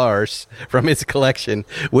Jerry's cars from his collection,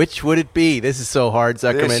 which would it be? This is so hard,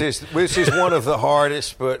 Zuckerman. This is one of the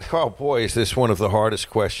hardest, but oh boy, is this one of the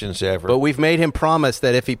hardest questions ever. But we've made him promise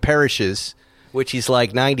that if he perishes, which he's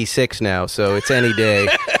like 96 now, so it's any day,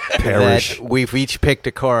 that we've each picked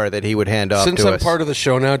a car that he would hand off to us. Since I'm part of the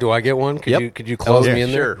show now, do I get one? Could you close me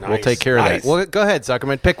in there? Sure. Nice. We'll take care of that. Well, go ahead,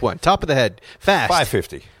 Zuckerman. Pick one. Top of the head. Fast.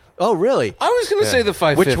 550. Oh, really? I was going to say the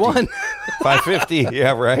 550. Which one? 550.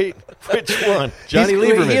 Yeah, right. Which one? Jonny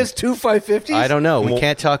Lieberman. He has two 550s? I don't know. We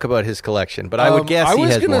can't talk about his collection, but I would guess he has more. I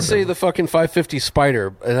was going to say the fucking 550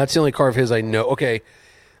 Spider, and that's the only car of his I know. Okay.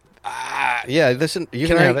 Yeah, listen, you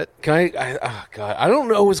can have it. Can I? Oh God, I don't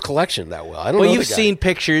know his collection that well. I don't know. Well, you've seen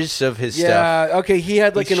pictures of his stuff. Yeah, okay. He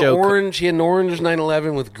had an orange. He had an orange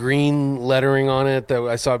 911 with green lettering on it that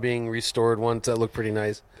I saw being restored once. That looked pretty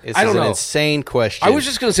nice. I don't know. An insane question. I was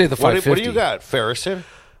just going to say the 550. What do you got, Ferrison?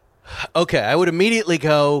 Okay, I would immediately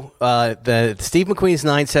go the Steve McQueen's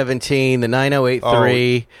 917, the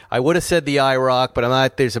 9083. I would have said the IROC, but I'm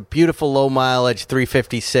not. There's a beautiful low mileage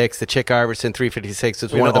 356. The Chick Iverson 356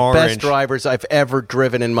 is one of the best drivers I've ever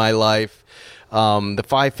driven in my life. The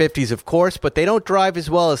 550s, of course, but they don't drive as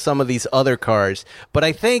well as some of these other cars. But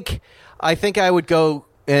I think I would go.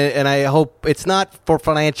 And I hope it's not for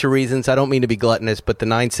financial reasons. I don't mean to be gluttonous, but the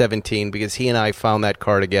 917, because he and I found that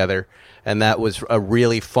car together, and that was a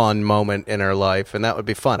really fun moment in our life, and that would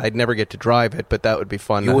be fun. I'd never get to drive it, but that would be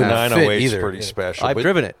fun. You and 908 is pretty special. I've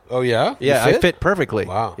driven it. Oh, yeah? Yeah, I fit perfectly.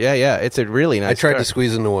 Wow. Yeah, it's a really nice car. I tried to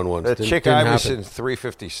squeeze into one once. The Chick Iverson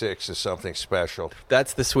 356 is something special.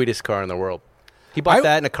 That's the sweetest car in the world. He bought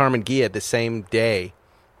that and a Carmen Ghia the same day.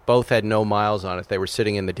 Both had no miles on it. They were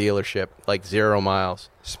sitting in the dealership, 0 miles.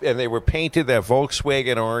 And they were painted that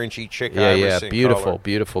Volkswagen orangey Chick Iverson beautiful, color.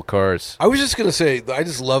 Beautiful cars. I was just going to say, I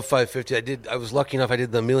just love 550. I was lucky enough, I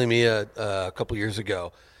did the Mille Mia a couple years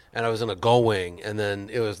ago, and I was in a Gullwing, and then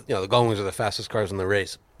it was, the Gullwings are the fastest cars in the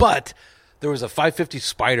race. But there was a 550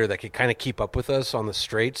 Spider that could kind of keep up with us on the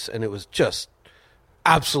straights, and it was just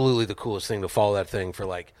absolutely the coolest thing to follow that thing for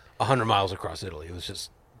 100 miles across Italy. It was just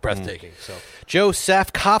breathtaking. So, Joe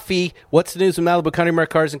Saf Coffee, what's the news with Malibu Country Mart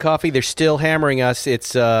Cars and Coffee? They're still hammering us.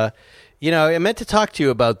 It's I meant to talk to you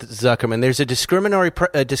about Zuckerman. There's a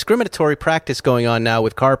discriminatory practice going on now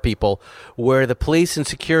with car people, where the police and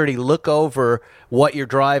security look over what you're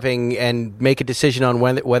driving and make a decision on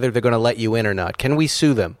whether they're going to let you in or not. Can we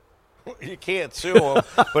sue them? You can't sue them,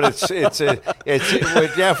 but it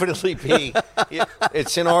would definitely be.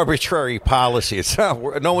 It's an arbitrary policy. It's not.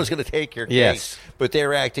 No one's going to take your case, but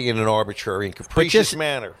they're acting in an arbitrary and capricious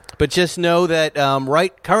manner. But just know that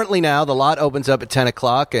currently now the lot opens up at 10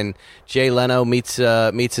 o'clock, and Jay Leno meets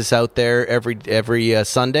us out there every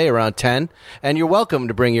Sunday around 10. And you're welcome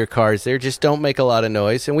to bring your cars there. Just don't make a lot of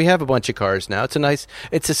noise. And we have a bunch of cars now.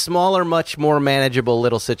 It's a smaller, much more manageable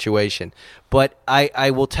little situation. But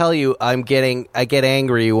I will tell you, I get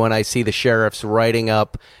angry when I see the sheriffs writing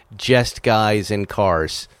up just guys in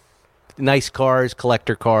cars. nice cars,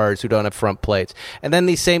 collector cars who don't have front plates. And then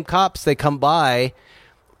these same cops, they come by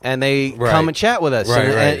and they come and chat with us. Right,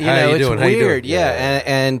 and, right. How you it's doing? How you weird. doing? Yeah.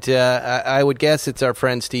 And I would guess it's our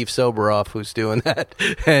friend Steve Soberoff who's doing that.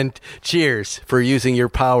 And cheers for using your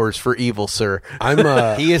powers for evil, sir.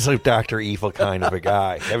 He is a Dr. Evil kind of a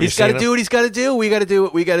guy. He's got to do what he's got to do. We got to do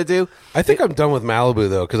what we got to do. I think I'm done with Malibu,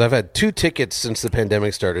 though, because I've had 2 tickets since the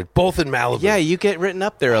pandemic started, both in Malibu. Yeah, you get written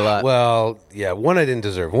up there a lot. Well, yeah, one I didn't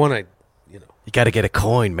deserve. One You got to get a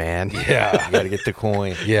coin, man. Yeah. You got to get the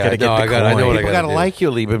coin. Yeah, Gotta get the I know what I People got to to like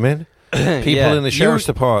you, Lieberman. People in the sheriff's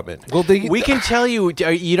department. Well, We can tell you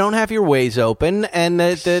don't have your ways open, and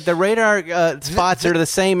the radar spots are the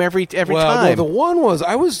same every time. No, the one was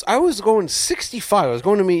I was going 65. I was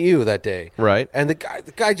going to meet you that day, Right. And the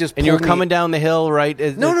guy just And you were pulled me- coming down the hill, right?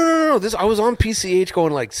 No. I was on PCH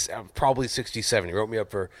going like probably 67. He wrote me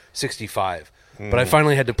up for 65. But I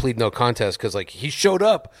finally had to plead no contest because, like, he showed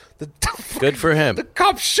up. Good for him. The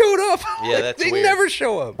cops showed up. Yeah, Like, that's they weird. never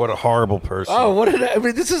show up. What a horrible person. Oh, I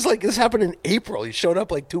mean, this happened in April. He showed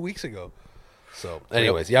up like 2 weeks ago. So,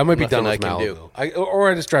 anyways, I might be Nothing done I with can Malibu. do. Or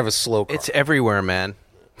I just drive a slow car. It's everywhere, man.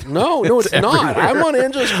 No, it's not. I'm on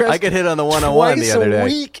Angeles Crest. I get hit on the 101 the other twice day. a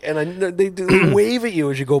week, and they wave at you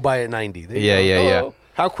as you go by at 90. They Yeah, go, yeah, yeah. "Oh."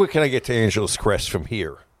 How quick can I get to Angeles Crest from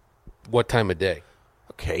here? What time of day?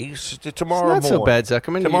 Okay, tomorrow morning. It's not so bad,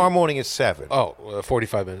 Zuckerman. Tomorrow morning is 7. Oh,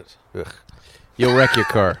 45 minutes. Ugh. You'll wreck your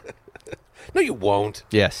car. No, you won't.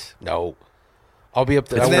 Yes. No. I'll be up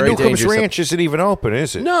there. And that very Newcomb's dangerous. Ranch isn't even open,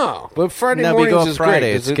 is it? No, but Friday No, we mornings go is Friday.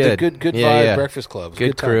 great. It's a good. good Yeah, vibe yeah. breakfast club. It's a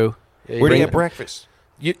Good time. crew. Yeah, Where do you bring- get breakfast?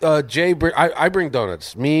 Jay, I bring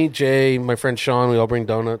donuts. Me, Jay, my friend Sean, we all bring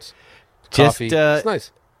donuts. Just, Coffee. It's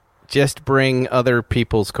nice. Just bring other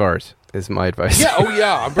people's cars, is my advice. Yeah, oh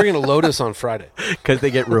yeah. I'm bringing a Lotus on Friday. Because they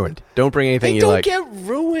get ruined. Don't bring anything They you don't like. get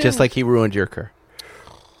ruined. Just like he ruined your car.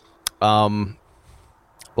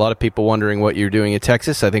 A lot of people wondering what you're doing in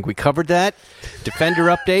Texas. I think we covered that. Defender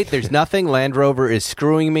update. There's nothing. Land Rover is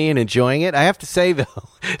screwing me and enjoying it. I have to say, though,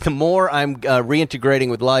 the more I'm reintegrating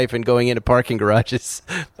with life and going into parking garages,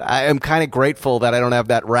 I am kind of grateful that I don't have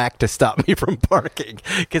that rack to stop me from parking,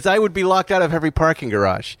 because I would be locked out of every parking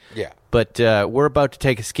garage. Yeah. But we're about to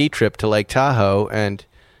take a ski trip to Lake Tahoe, and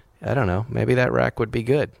I don't know, maybe that rack would be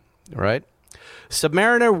good, right?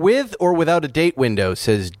 Submariner with or without a date window,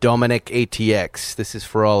 says Dominic ATX. This is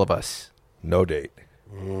for all of us. No date.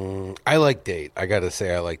 I like date. I got to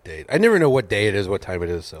say I like date. I never know what day it is, what time it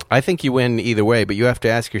is. So I think you win either way, but you have to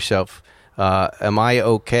ask yourself, am I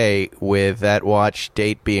okay with that watch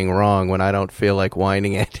date being wrong when I don't feel like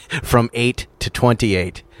winding it from 8 to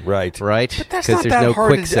 28? Right. Right? But that's 'Cause not there's that no hard.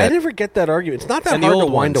 quick I set. never get that argument. It's not that And the hard to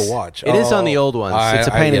old wind ones. a watch. It is on the old ones. It's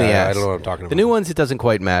a pain in the ass. I don't know what I'm talking about. The new ones, it doesn't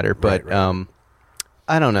quite matter, but Right.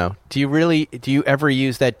 I don't know. Do you ever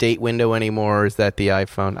use that date window anymore, or is that the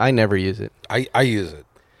iPhone? I never use it. I use it.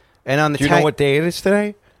 And on the Do you know what day it is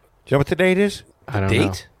today? Do you know what the date is? I don't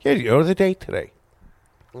Date? Yeah, you know the date today.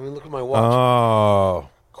 Let me look at my watch. Oh.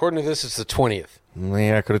 According to this, it's the 20th.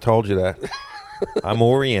 Yeah, I could have told you that. I'm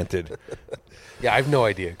oriented. Yeah, I have no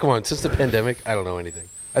idea. Come on, since the pandemic, I don't know anything.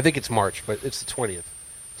 I think it's March, but it's the 20th.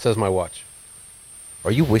 Says my watch.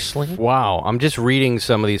 Are you whistling? Wow, I'm just reading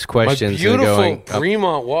some of these questions My beautiful and going,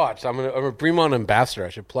 Bremont watch. I'm a Bremont ambassador. I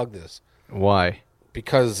should plug this why?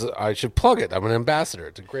 because I should plug it. I'm an ambassador.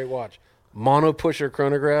 It's a great watch. Mono pusher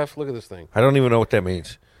chronograph. Look at this thing. I don't even know what that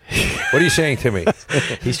means. What are you saying to me?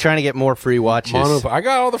 He's trying to get more free watches. I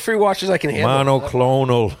got all the free watches I can handle.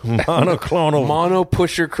 Monoclonal Mono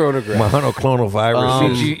pusher chronograph. monoclonal virus.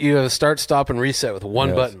 Means you have start, stop, and reset with one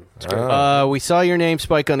Yes. button. It's great. We saw your name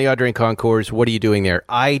spike on the Audrey Concours. What are you doing there?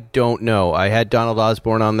 I don't know. I had Donald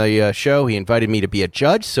Osborne on the show. He invited me to be a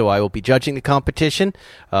judge, so I will be judging the competition.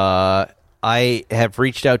 I have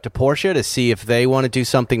reached out to Porsche to see if they want to do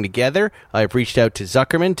something together. I've reached out to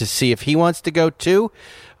Zuckerman to see if he wants to go too.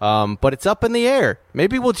 But it's up in the air.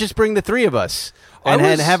 Maybe we'll just bring the three of us and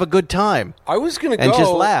have a good time. I was going to go. and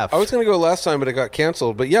just laugh. I was going to go last time, but it got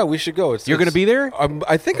canceled. But yeah, we should go. You're going to be there?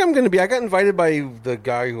 I think I'm going to be. I got invited by the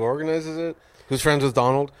guy who organizes it, who's friends with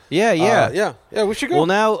Donald. Yeah. Yeah, we should go. Well,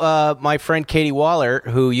 now my friend Katie Waller,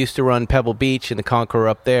 who used to run Pebble Beach and the Concours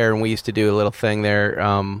up there, and we used to do a little thing there,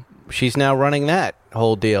 she's now running that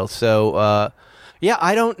whole deal. So, Yeah,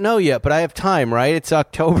 I don't know yet, but I have time, right? It's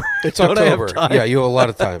October. It's Don't I have October. time? Yeah, you have a lot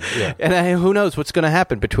of time. Yeah. And who knows what's going to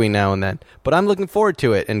happen between now and then. But I'm looking forward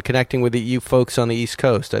to it and connecting with you folks on the East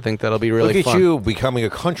Coast. I think that'll be really Look fun. at you becoming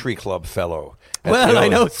a country club fellow. Well, I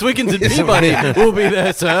know Swiggins and Peabody will be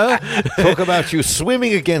there, sir. Talk about you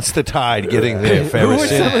swimming against the tide getting there,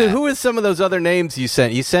 Who are some of those other names you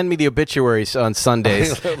sent? You sent me the obituaries on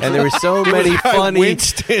Sundays, and there were so many funny.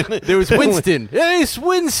 Winston. There was Winston. Yes,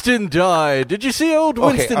 Winston died. Did you see old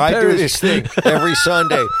Winston I perish? do this thing every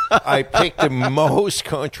Sunday. I pick the most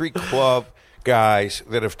country club guys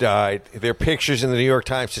that have died, their pictures in the New York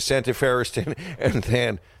Times to send to Ferriston, and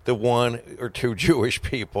then the one or two Jewish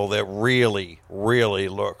people that really, really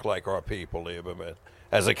look like our people, Lieberman,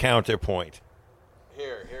 as a counterpoint.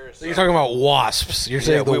 So you're talking about wasps. You're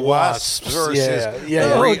saying the wasps versus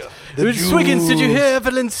yeah. Swiggins, did you hear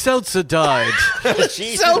Evelyn Seltzer died?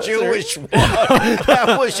 She's a Jewish one.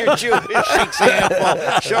 That was your Jewish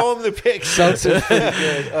example. Show him the picture. Seltzer's pretty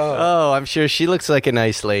good. Oh, I'm sure she looks like a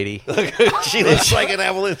nice lady. She looks like an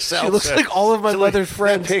Evelyn Seltzer. She looks like all of my mother's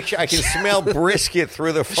friends. Picture, I can smell brisket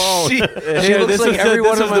through the phone. She looks like every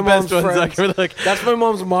one of my mom's friends. That's my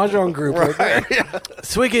mom's mahjong group right there.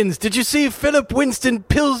 Swiggins, did you see Philip Winston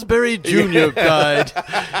Pillsbury Jr. died?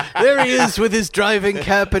 There he is with his driving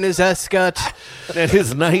cap and his ascot. And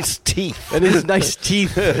his nice teeth. And his nice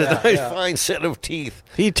teeth. Nice fine set of teeth.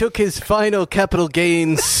 He took his final capital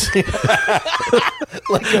gains.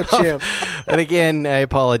 Like a champ. And again, I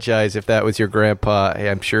apologize if that was your grandpa.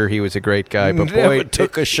 I'm sure he was a great guy. But Never boy,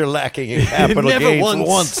 took a shellacking in capital Never gains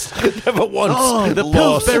once. Never once. Oh, the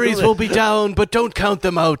lost. Pillsburies will be down, but don't count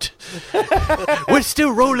them out. We're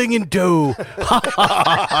still rolling in dough.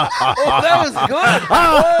 That was good.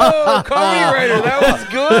 Oh, comedy writer. That was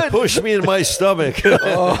good. Push me in my stomach.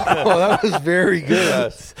 Oh, that was very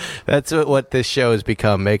good. That's what this show has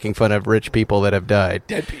become, making fun of rich people that have died.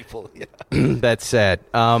 Dead people. Yeah. That's sad.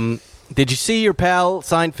 Did you see your pal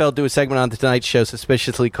Seinfeld do a segment on the Tonight Show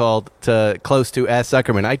suspiciously called Close to Ass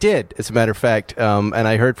Zuckerman? I did, as a matter of fact, and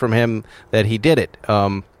I heard from him that he did it.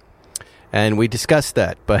 And we discussed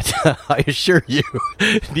that, but I assure you,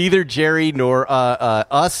 neither Jerry nor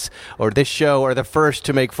us or this show are the first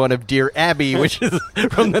to make fun of Dear Abby, which is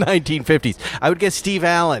from the 1950s. I would guess Steve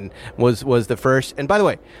Allen was the first. And by the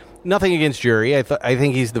way, nothing against Jerry. I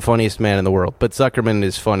think he's the funniest man in the world, but Zuckerman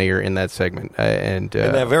is funnier in that segment. And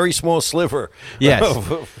that very small sliver. Yes.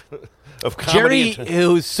 Of comedy. Jerry,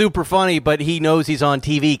 who's super funny, but he knows he's on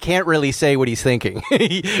TV, can't really say what he's thinking.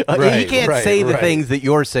 He can't say the things that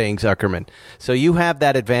you're saying, Zuckerman. So you have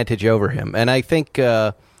that advantage over him. And I think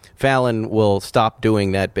Fallon will stop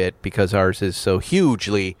doing that bit because ours is so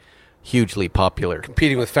hugely, hugely popular.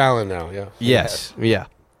 Competing with Fallon now, yeah. Yes, yeah.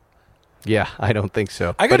 Yeah, I don't think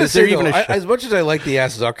so. I got to say, though, as much as I like the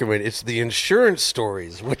Ass Zuckerman, it's the insurance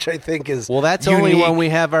stories, which I think is well, that's unique. Only when we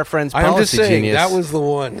have our friends Policy I'm just saying, Genius. that was the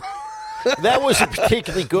one. That was a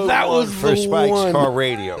particularly good one for Spike's Car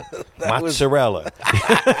Radio. Mozzarella.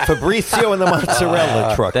 Fabrizio and the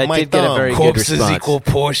mozzarella truck. That did get a very good response. Corpses equal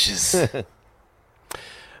Porsches.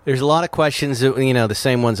 There's a lot of questions, the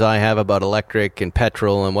same ones I have about electric and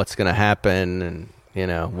petrol and what's going to happen and,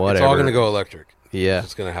 whatever. It's all going to go electric. Yeah.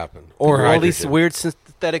 It's going to happen. Or all these weird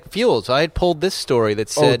synthetic fuels. I had pulled this story that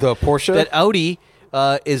said the Porsche? that Audi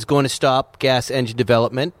is going to stop gas engine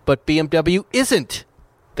development, but BMW isn't.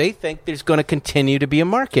 They think there's going to continue to be a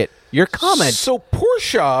market. Your comment. So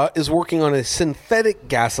Porsche is working on a synthetic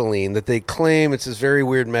gasoline that they claim, it's this very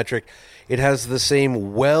weird metric, it has the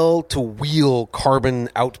same well-to-wheel carbon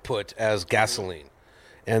output as gasoline.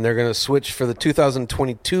 And they're going to switch for the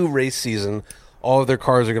 2022 race season. All of their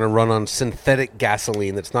cars are going to run on synthetic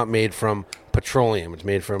gasoline that's not made from petroleum. It's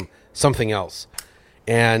made from something else.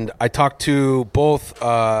 And I talked to both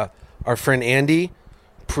our friend Andy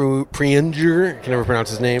Preuninger, I can never pronounce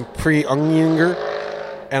his name,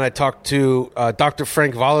 Preuninger, and I talked to Dr.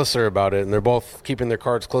 Frank Walliser about it, and they're both keeping their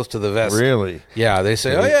cards close to the vest. Really? Yeah, they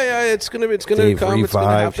say, it's gonna come, it's gonna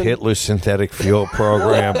happen. Hitler's synthetic fuel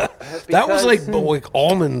program. That was like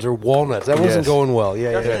almonds or walnuts. That wasn't going well.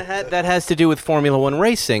 That has to do with Formula One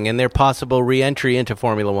racing and their possible re-entry into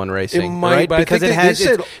Formula One racing. It might, right? But because they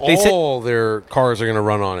said all their cars are going to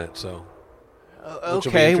run on it. So.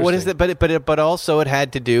 Okay, what is it? But also it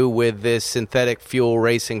had to do with this synthetic fuel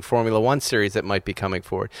racing Formula One series that might be coming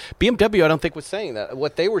forward. BMW, I don't think was saying that.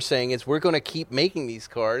 What they were saying is we're going to keep making these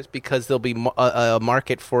cars because there'll be a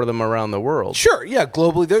market for them around the world. Sure, yeah,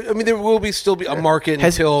 globally. There will still be a market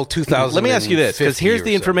until 2000. Let me ask you this, because here's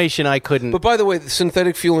the information I couldn't. But by the way, the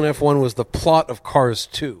synthetic fuel in F1 was the plot of Cars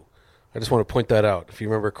 2. I just want to point that out. If you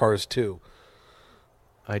remember Cars 2.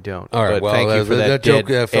 I don't. All right, but well, thank you for that joke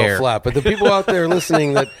dead fell air. flat. But the people out there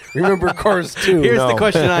listening that remember cars too. Here's the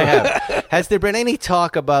question I have. Has there been any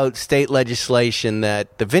talk about state legislation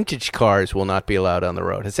that the vintage cars will not be allowed on the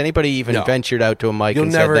road? Has anybody even ventured out to a mic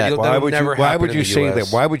and said that? Why would you say US.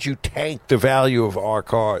 that? Why would you tank the value of our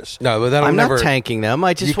cars? No, but that'll I'm never. not tanking them.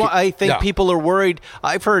 I think people are worried.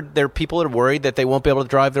 I've heard there are people that are worried that they won't be able to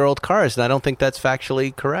drive their old cars, and I don't think that's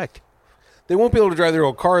factually correct. They won't be able to drive their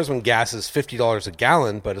old cars when gas is $50 a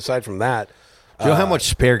gallon. But aside from that, do you know how much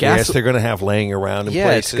spare gas they're going to have laying around in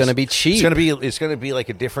places? It's going to be cheap. It's going to be like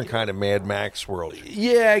a different kind of Mad Max world.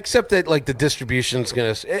 Yeah, except that like the distribution's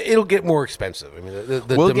it'll get more expensive. I mean, the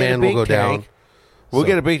demand will go down.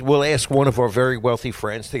 We'll ask one of our very wealthy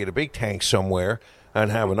friends to get a big tank somewhere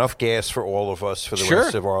and have enough gas for all of us for the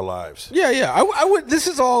rest of our lives. Yeah. I would. This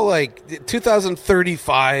is all like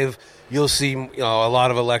 2035. You'll see a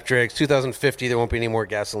lot of electrics. 2050, there won't be any more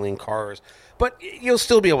gasoline cars. But you'll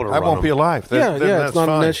still be able to run I won't them. be alive. It's not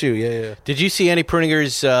fine. an issue. Yeah. Did you see any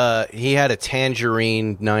Pruninger's? He had a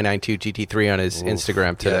Tangerine 992 GT3 on his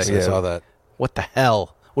Instagram today. Yes, I saw that. What the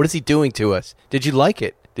hell? What is he doing to us? Did you like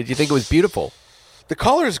it? Did you think it was beautiful? The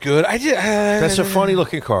color's good. That's a funny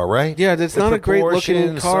looking car, right? Yeah, it's not a great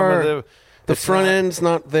looking car. The front end's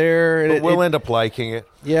not there. But we'll end up liking it.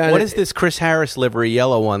 Yeah. What is this Chris Harris livery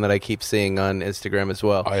yellow one that I keep seeing on Instagram as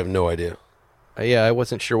well? I have no idea. Yeah, I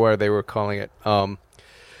wasn't sure why they were calling it. All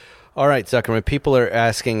right, Zuckerman, people are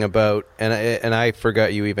asking about, and I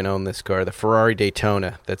forgot you even own this car, the Ferrari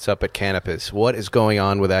Daytona that's up at Canopus. What is going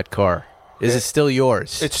on with that car? Is it still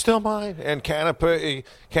yours? It's still mine. And Canopus,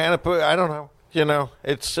 I don't know. You know,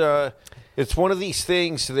 it's one of these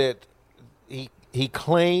things that he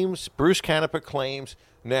claims, Bruce Canepa claims,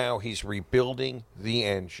 now he's rebuilding the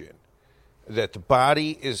engine. That the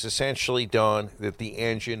body is essentially done, that the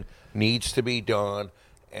engine needs to be done.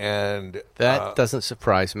 And that doesn't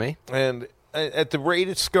surprise me. And at the rate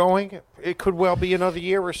it's going, it could well be another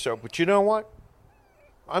year or so. But you know what?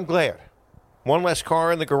 I'm glad. One less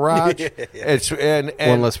car in the garage. And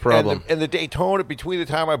one less problem. And the Daytona, between the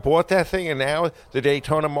time I bought that thing and now, the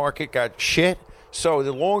Daytona market got shit. So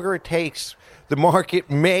the longer it takes, the market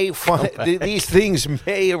may find these things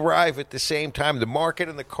may arrive at the same time. The market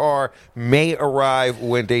and the car may arrive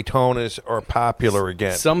when Daytonas are popular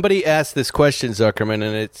again. Somebody asked this question, Zuckerman,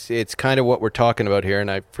 and it's kind of what we're talking about here.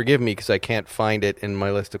 And forgive me because I can't find it in my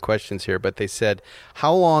list of questions here. But they said,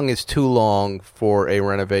 "How long is too long for a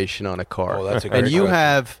renovation on a car?" Oh, that's a great And you question.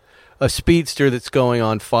 have a Speedster that's going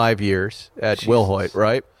on 5 years at Wilhoit,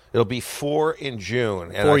 right? It'll be 4 in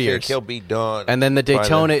June, and 4 I years. think he'll be done. And then the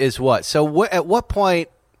Daytona is what? So at what point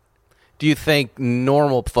do you think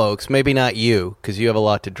normal folks, maybe not you, because you have a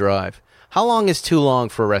lot to drive, how long is too long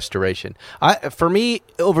for a restoration? For me,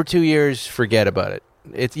 over 2 years, forget about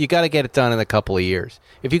it. You got to get it done in a couple of years.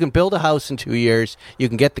 If you can build a house in 2 years, you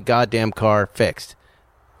can get the goddamn car fixed.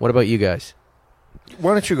 What about you guys?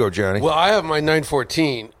 Why don't you go, Johnny? Well, I have my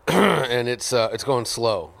 914, and it's going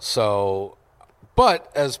slow. So...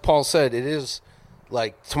 But, as Paul said, it is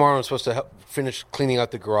like tomorrow I'm supposed to finish cleaning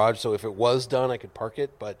out the garage. So if it was done, I could park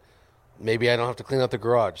it. But maybe I don't have to clean out the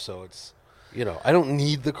garage. So it's, I don't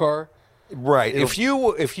need the car. Right. If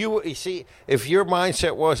your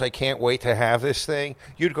mindset was, I can't wait to have this thing,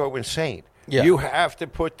 you'd go insane. Yeah. You have to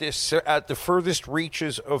put this at the furthest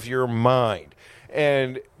reaches of your mind.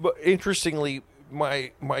 But interestingly,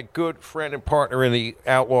 my good friend and partner in the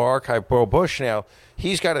Outlaw Archive, Bo Bush now,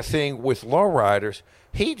 he's got a thing with lowriders.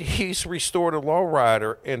 He's restored a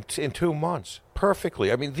lowrider in 2 months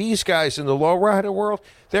perfectly. I mean, these guys in the lowrider world,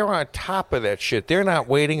 they're on top of that shit. They're not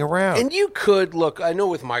waiting around. And you could, look, I know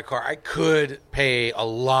with my car, I could pay a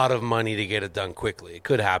lot of money to get it done quickly. It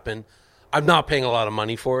could happen. I'm not paying a lot of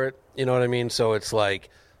money for it. You know what I mean? So it's like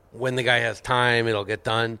when the guy has time, it'll get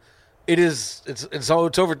done. It's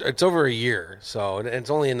over a year, so it's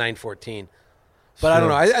only a 914. But I don't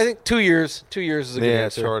know. I think 2 years. 2 years is a good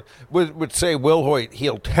answer. Hard. Would say Will Hoyt.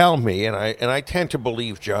 He'll tell me, and I tend to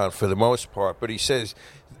believe John for the most part. But he says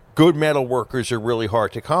good metal workers are really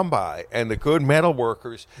hard to come by, and the good metal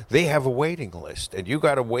workers, they have a waiting list, and you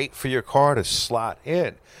got to wait for your car to slot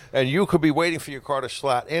in. And you could be waiting for your car to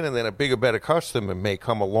slot in, and then a bigger, better customer may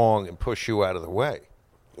come along and push you out of the way.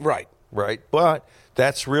 Right. But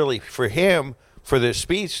that's really, for him, for the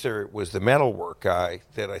Speedster, it was the metalwork guy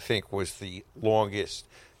that I think was the longest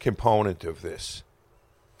component of this.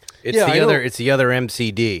 It's the other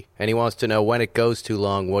MCD, and he wants to know when it goes too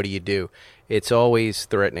long, what do you do? It's always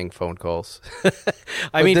threatening phone calls.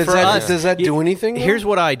 I mean, for us, does that do anything? Here's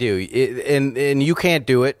what I do, and you can't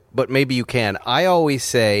do it, but maybe you can. I always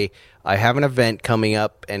say, I have an event coming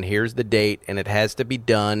up, and here's the date, and it has to be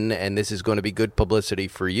done, and this is going to be good publicity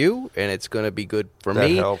for you, and it's going to be good for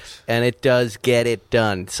me. That helps. And it does get it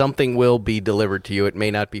done. Something will be delivered to you. It may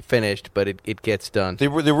not be finished, but it gets done.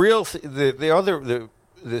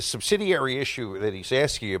 The subsidiary issue that he's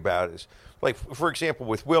asking you about is, like, for example,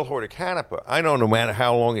 with Will Horticanopa, I know no matter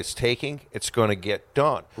how long it's taking, it's going to get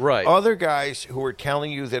done. Right. Other guys who are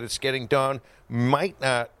telling you that it's getting done might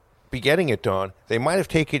not be getting it done. They might have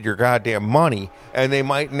taken your goddamn money, and they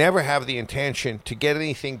might never have the intention to get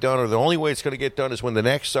anything done, or the only way it's going to get done is when the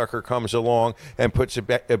next sucker comes along and puts a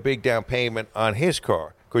big down payment on his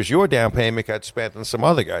car, because your down payment got spent on some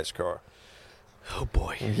other guy's car. Oh,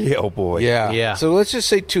 boy. Yeah, oh, boy. Yeah. So let's just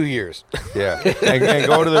say 2 years. Yeah. And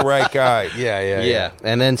go to the right guy. Yeah.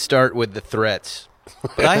 And then start with the threats.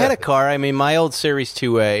 But I had a car. I mean, my old Series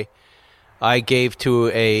 2A, I gave to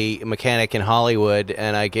a mechanic in Hollywood,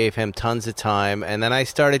 and I gave him tons of time. And then I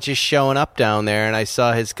started just showing up down there, and I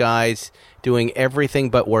saw his guys doing everything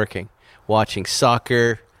but working, watching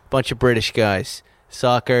soccer, bunch of British guys.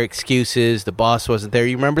 Soccer, excuses, the boss wasn't there.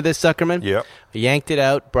 You remember this, Zuckerman? Yep. I yanked it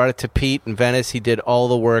out, brought it to Pete in Venice. He did all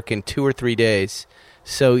the work in 2 or 3 days.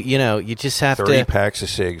 So, you just have 30 packs of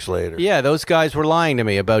cigs later. Yeah, those guys were lying to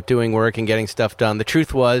me about doing work and getting stuff done. The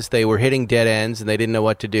truth was they were hitting dead ends, and they didn't know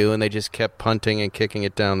what to do, and they just kept punting and kicking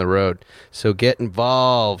it down the road. So get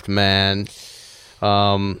involved, man.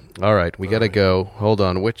 All right, we got to go. Hold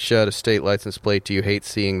on. Which state license plate do you hate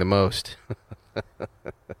seeing the most?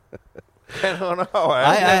 I don't know.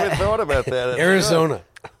 I never thought about that. Arizona.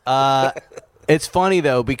 It's funny,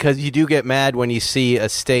 though, because you do get mad when you see a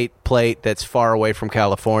state plate that's far away from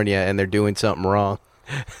California and they're doing something wrong.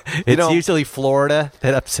 It's usually Florida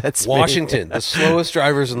that upsets me. Washington. The slowest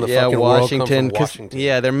drivers in the fucking world come from Washington.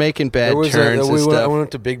 Yeah, they're making bad turns and stuff. I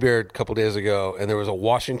went to Big Bear a couple days ago, and there was a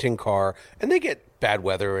Washington car, and they get bad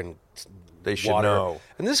weather and They should water. know.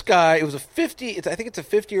 And this guy, it was a 50. I think it's a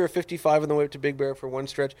 50 or a 55 on the way up to Big Bear for one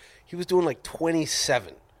stretch. He was doing like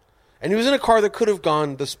 27, and he was in a car that could have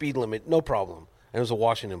gone the speed limit, no problem. And it was a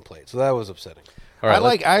Washington plate, so that was upsetting. All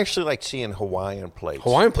right, I actually like seeing Hawaiian plates.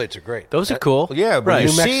 Hawaiian plates are great. Those are cool. Yeah, but right.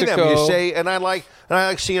 you New see them, Mexico. you say, and I like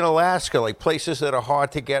seeing Alaska, like places that are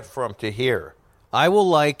hard to get from to here. I will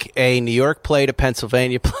like a New York plate, a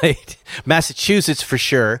Pennsylvania plate, Massachusetts for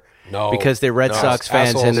sure. No. Because they're Red Sox fans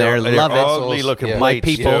assholes. in there. They're Love it. ugly looking Yeah. My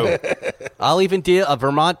plates, people. too. I'll even deal a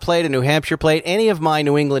Vermont plate, a New Hampshire plate. Any of my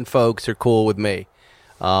New England folks are cool with me.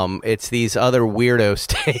 It's these other weirdo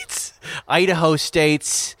states. Idaho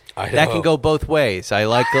states. That Idaho. can go both ways. There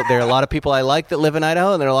are a lot of people I like that live in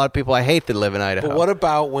Idaho, and there are a lot of people I hate that live in Idaho. But what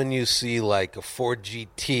about when you see like a Ford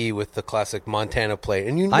GT with the classic Montana plate,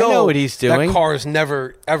 and I know what he's doing. That car is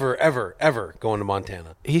never, ever, ever, ever going to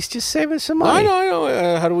Montana. He's just saving some money. I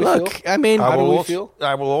know. How do we Look, feel? I mean, How do we also, feel?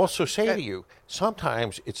 I will also say to you,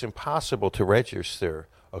 sometimes it's impossible to register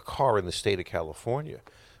a car in the state of California.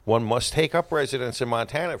 One must take up residence in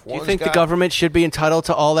Montana. do you think the government should be entitled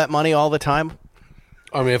to all that money all the time?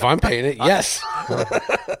 I mean, if I'm paying it, yes.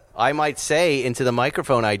 I might say into the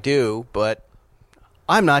microphone I do, but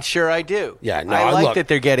I'm not sure I do. Yeah, no, I like look. that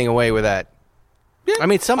they're getting away with that. I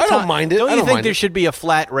mean, sometimes I don't mind it. Don't I you don't think mind there it. should be a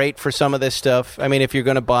flat rate for some of this stuff? I mean, if you're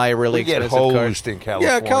going to buy a really we get expensive car. hosed in California.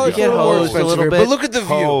 Yeah, California get more hosed a expensive little here, bit. But look at the view.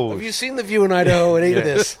 Hosed. Have you seen the view in Idaho? It ain't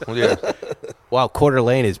this. Yeah. Wow, Coeur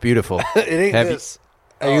Lane is beautiful. It ain't Have you- this.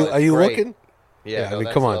 Are you great. looking? Yeah, I no, mean,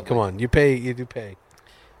 that's come on, lovely. come on. You do pay.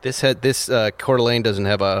 This Coeur d'Alene doesn't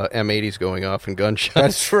have M80s going off and gunshots.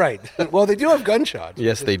 That's right. Well, they do have gunshots.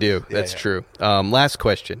 Yes, they do. That's yeah. true. Last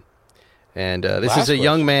question. And this Last is a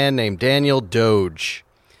young question. man named Daniel Doge.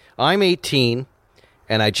 I'm 18,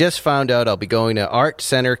 and I just found out I'll be going to Art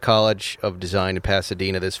Center College of Design in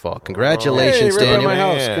Pasadena this fall. Congratulations, Hey, right by Daniel. my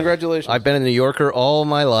house. Yeah. Congratulations. I've been a New Yorker all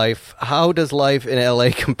my life. How does life in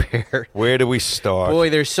L.A. compare? Where do we start? Boy,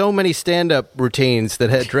 there's so many stand-up routines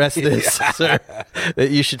that address this, sir, that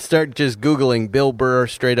you should start just Googling Bill Burr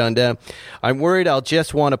straight on down. I'm worried I'll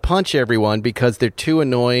just want to punch everyone because they're too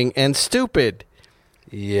annoying and stupid.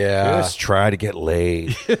 Yeah. Just try to get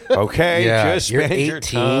laid. Okay? Yeah, Just you're spend your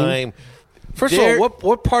 18. time. First of all,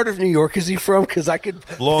 what part of New York is he from? Because I could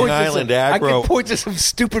Long point to Island some, I aggro. could point to some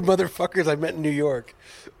stupid motherfuckers I met in New York.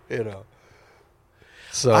 You know.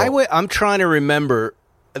 So I'm trying to remember.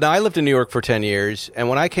 Now, I lived in New York for 10 years, and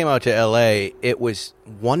when I came out to L.A., it was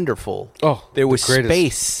wonderful. Oh, there was the greatest.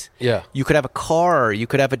 space. Yeah. You could have a car, you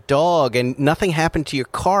could have a dog, and nothing happened to your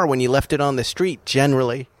car when you left it on the street,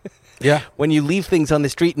 generally. yeah. When you leave things on the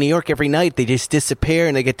street in New York every night, they just disappear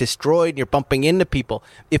and they get destroyed and you're bumping into people.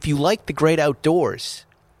 If you like the great outdoors,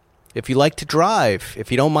 If you like to drive,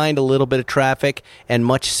 if you don't mind a little bit of traffic and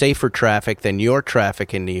much safer traffic than your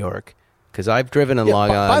traffic in New York, because I've driven in Long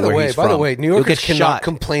Island. By the way, New Yorkers cannot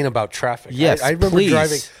complain about traffic. Yes, I remember please.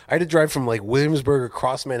 driving. I had to drive from like Williamsburg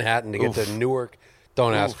across Manhattan to get to Newark.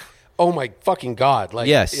 Don't ask. Oh my fucking God! Like,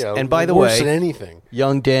 yes, you know, and by the worse way, than anything.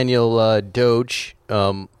 Young Daniel Doge.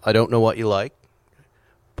 I don't know what you like,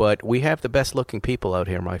 but we have the best looking people out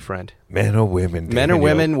here, my friend. Men or women? Men or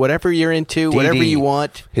women, whatever you're into, DD. whatever you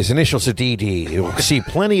want. His initials are DD. You'll see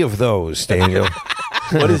plenty of those, Daniel.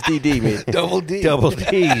 What does DD mean? Double D. Double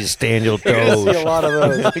D's, Daniel You're Doge. gonna see a lot of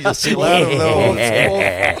those. You'll see a lot of those.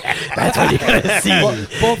 That's what you're going to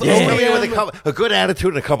see. Both With a good attitude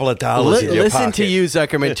and a couple of dollars in your Listen pocket. to you,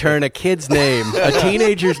 Zuckerman, turn a kid's name, a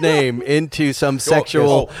teenager's name, into some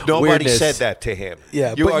sexual nobody weirdness. said that to him.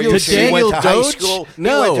 Yeah, you, but are you- you To saying he Daniel went to high Doge? school?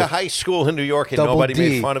 No. He went to high school in New York and Double nobody D.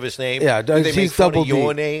 made fun of his name? Yeah, Did they he's make fun double of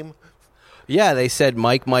your D. name? Yeah, they said,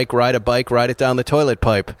 Mike, ride a bike, ride it down the toilet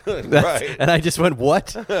pipe. Right. And I just went,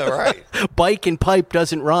 what? Right. Bike and pipe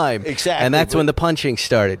doesn't rhyme. Exactly, And that's but- when the punching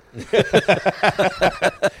started.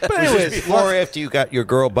 But anyways, before or after you got your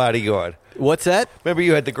girl bodyguard? What's that? Remember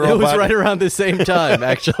you had the girl It was bodyguard? right around the same time,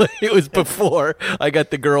 actually. It was before I got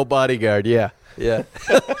the girl bodyguard, yeah. Yeah.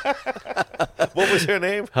 What was her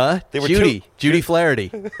name? Huh? They were Judy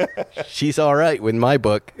Flaherty. She's all right with my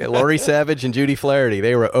book. Laurie Savage and Judy Flaherty,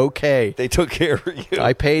 they were okay. They took care of you.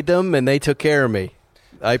 I paid them, and they took care of me.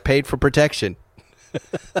 I paid for protection.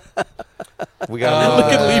 We got Look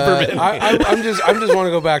at Lieberman. I'm just want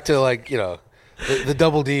to go back to like the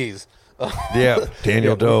double D's. yeah,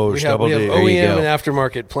 Daniel Doge, we have Double D. OEM There you go. and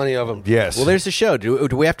aftermarket, plenty of them. Yes. Well, there's the show. Do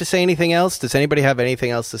we have to say anything else? Does anybody have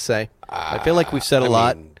anything else to say? I feel like we've said a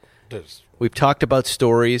lot. We've talked about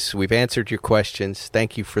stories. We've answered your questions.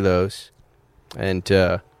 Thank you for those. And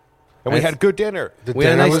we had good dinner. We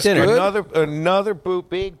had a nice dinner. Another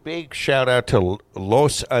big shout out to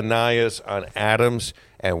Los Anayas on Adams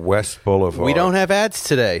and West Boulevard. we don't have ads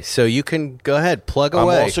today, so you can go ahead, plug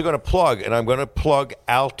away. I'm also going to plug, and I'm going to plug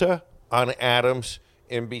Alta on Adams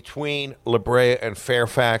in between La Brea and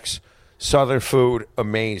Fairfax. Southern food,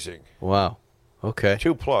 amazing. Wow. Okay.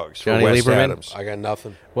 2 plugs Johnny for West Lieberman? Adams. I got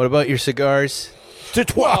nothing. What about your cigars? I'm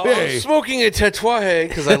smoking a Tatuaje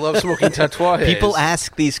because I love smoking Tatuajes. People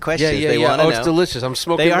ask these questions. Yeah. They want to know. It's delicious. I'm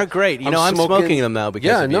smoking. They are great. You know, I'm smoking them now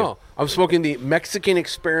because of you. I'm smoking the Mexican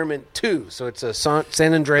Experiment 2. So it's a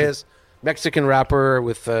San Andreas Mexican wrapper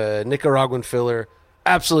with Nicaraguan filler.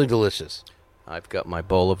 Absolutely delicious. I've got my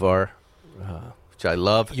Bolivar, which I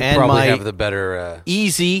love, You and probably my have the better.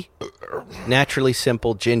 easy, naturally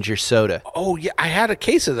simple ginger soda. Oh yeah, I had a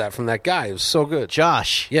case of that from that guy. It was so good.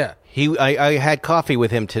 Josh. Yeah. I had coffee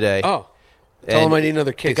with him today. Oh, tell him And I need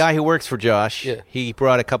another case. The guy who works for Josh, Yeah. he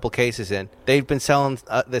brought a couple cases in. They've been selling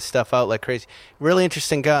this stuff out like crazy. Really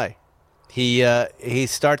interesting guy. He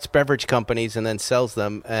starts beverage companies and then sells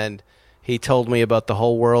them, and he told me about the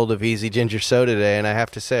whole world of easy ginger soda today, and I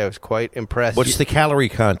have to say I was quite impressed. What's the calorie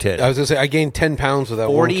content? I was going to say I gained 10 pounds with that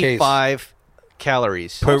one case. 45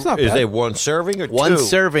 calories. That's not Is bad. it one serving or One 2?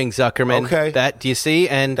 serving, Zuckerman. Okay. That, do you see?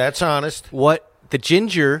 And That's honest. what the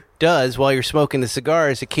ginger does while you're smoking the cigar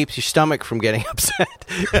is it keeps your stomach from getting upset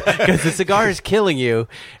because the cigar is killing you,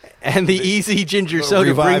 and the easy ginger soda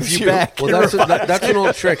revives brings you you. back. Well, that's an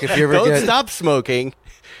old trick. If you ever Don't get stop smoking.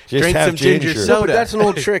 Just Drink have some ginger ginger. soda. No, but that's an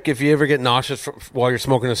old trick. If you ever get nauseous while you're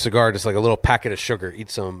smoking a cigar, just like a little packet of sugar, eat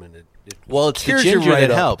some, and it Well, it's the cures you ginger right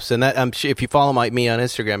that up. helps, and that if you follow me on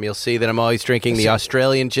Instagram, you'll see that I'm always drinking the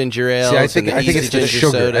Australian ginger ale. See, I think easy it's the ginger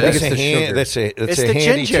sugar. soda. I think That's it's a the hand, sugar. that's It's a the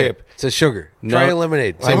handy ginger. tip. It's a sugar. No. Try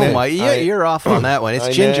lemonade. I Oh know. my! You're off on that one. It's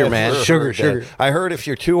I ginger, never man. heard Sugar, that. sugar. I heard if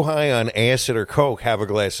you're too high on acid or coke, have a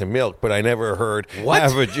glass of milk. But I never heard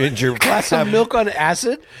have a ginger Glass of milk on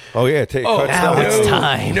acid? Oh yeah, take cuts Now down. it's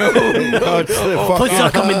time. Cuts the Put fucking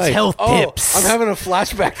Zuckerman's high. health Oh, tips. I'm having a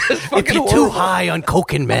flashback. That's fucking If you're too horrible. high on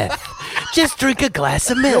coke and meth, just drink a glass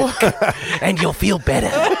of milk, and you'll feel better.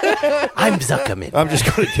 I'm Zuckerman. I'm just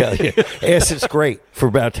going to tell you, acid's great for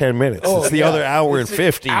about 10 minutes. Oh, it's the yeah. other hour and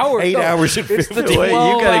 50. 8 no, hours and 50. It's the 12 Wait, you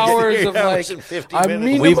gotta get- hours 8 of hours like, and 50 I'm minutes.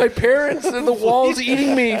 mean We've- to my parents and the wall's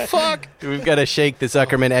eating me. Fuck. We've got to shake the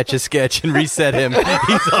Zuckerman Etch-a-Sketch and reset him.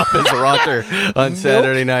 He's off his rocker on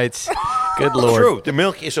Saturday nights. Good Lord. True. The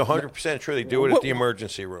milk is 100% true. They do it at the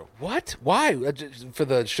emergency room. What? Why? For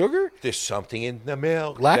the sugar? There's something in the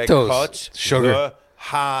milk Lactose. that cuts Sugar. the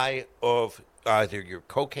high of either your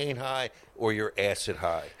cocaine high or your acid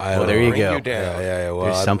high. Well, there you Bring go. you down. Yeah. Well,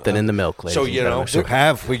 There's something in the milk, ladies So, and you know, gentlemen.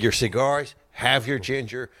 have with your cigars, have your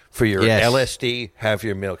ginger. For your Yes. LSD, have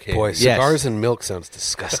your milk candy. Boy, cigars and milk sounds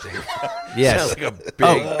disgusting. Yes. Sounds like a big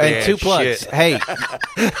and 2 plugs. shit. Hey,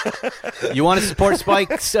 you want to support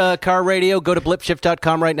Spike's Car Radio? Go to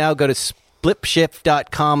blipshift.com right now. Go to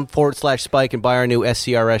blipshift.com/Spike and buy our new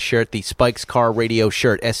SCRS shirt, the Spike's Car Radio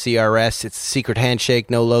shirt, SCRS. It's a secret handshake,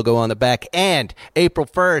 no logo on the back. And April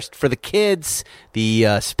 1st, for the kids,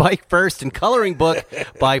 the Spike First and Coloring Book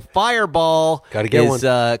by Fireball Gotta get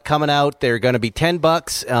is coming out. They're going to be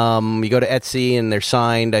 $10. You go to Etsy, and they're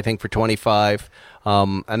signed, I think, for $25.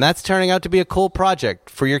 And that's turning out to be a cool project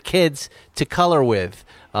for your kids to color with.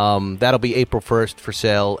 That'll be April 1st for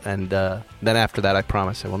sale, and then after that, I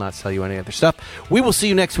promise I will not sell you any other stuff. We will see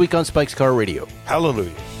you next week on Spike's Car Radio.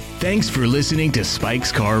 Hallelujah. Thanks for listening to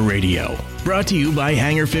Spike's Car Radio, brought to you by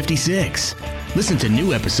Hangar 56. Listen to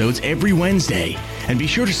new episodes every Wednesday, and be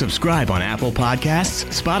sure to subscribe on Apple Podcasts,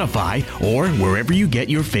 Spotify, or wherever you get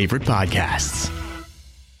your favorite podcasts.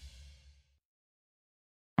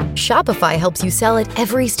 Shopify helps you sell at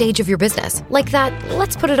every stage of your business. Like that,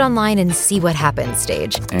 let's put it online and see what happens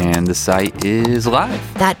stage. And the site is live.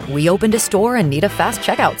 That we opened a store and need a fast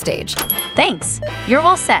checkout stage. Thanks. You're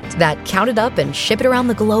all set. That count it up and ship it around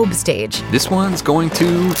the globe stage. This one's going to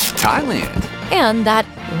Thailand. And that,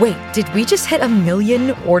 wait, did we just hit 1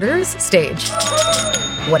 million orders stage?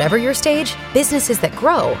 Whatever your stage, businesses that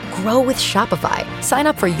grow with Shopify. Sign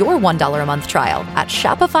up for your $1 a month trial at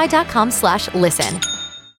shopify.com/listen.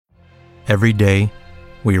 Every day,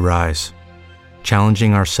 we rise,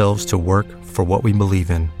 challenging ourselves to work for what we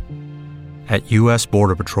believe in. At U.S.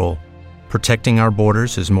 Border Patrol, protecting our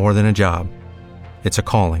borders is more than a job. It's a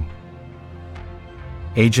calling.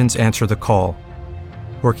 Agents answer the call,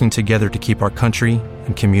 working together to keep our country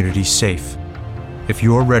and communities safe. If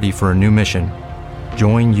you are ready for a new mission,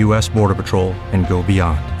 join U.S. Border Patrol and go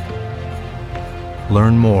beyond.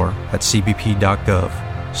 Learn more at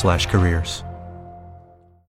cbp.gov/careers.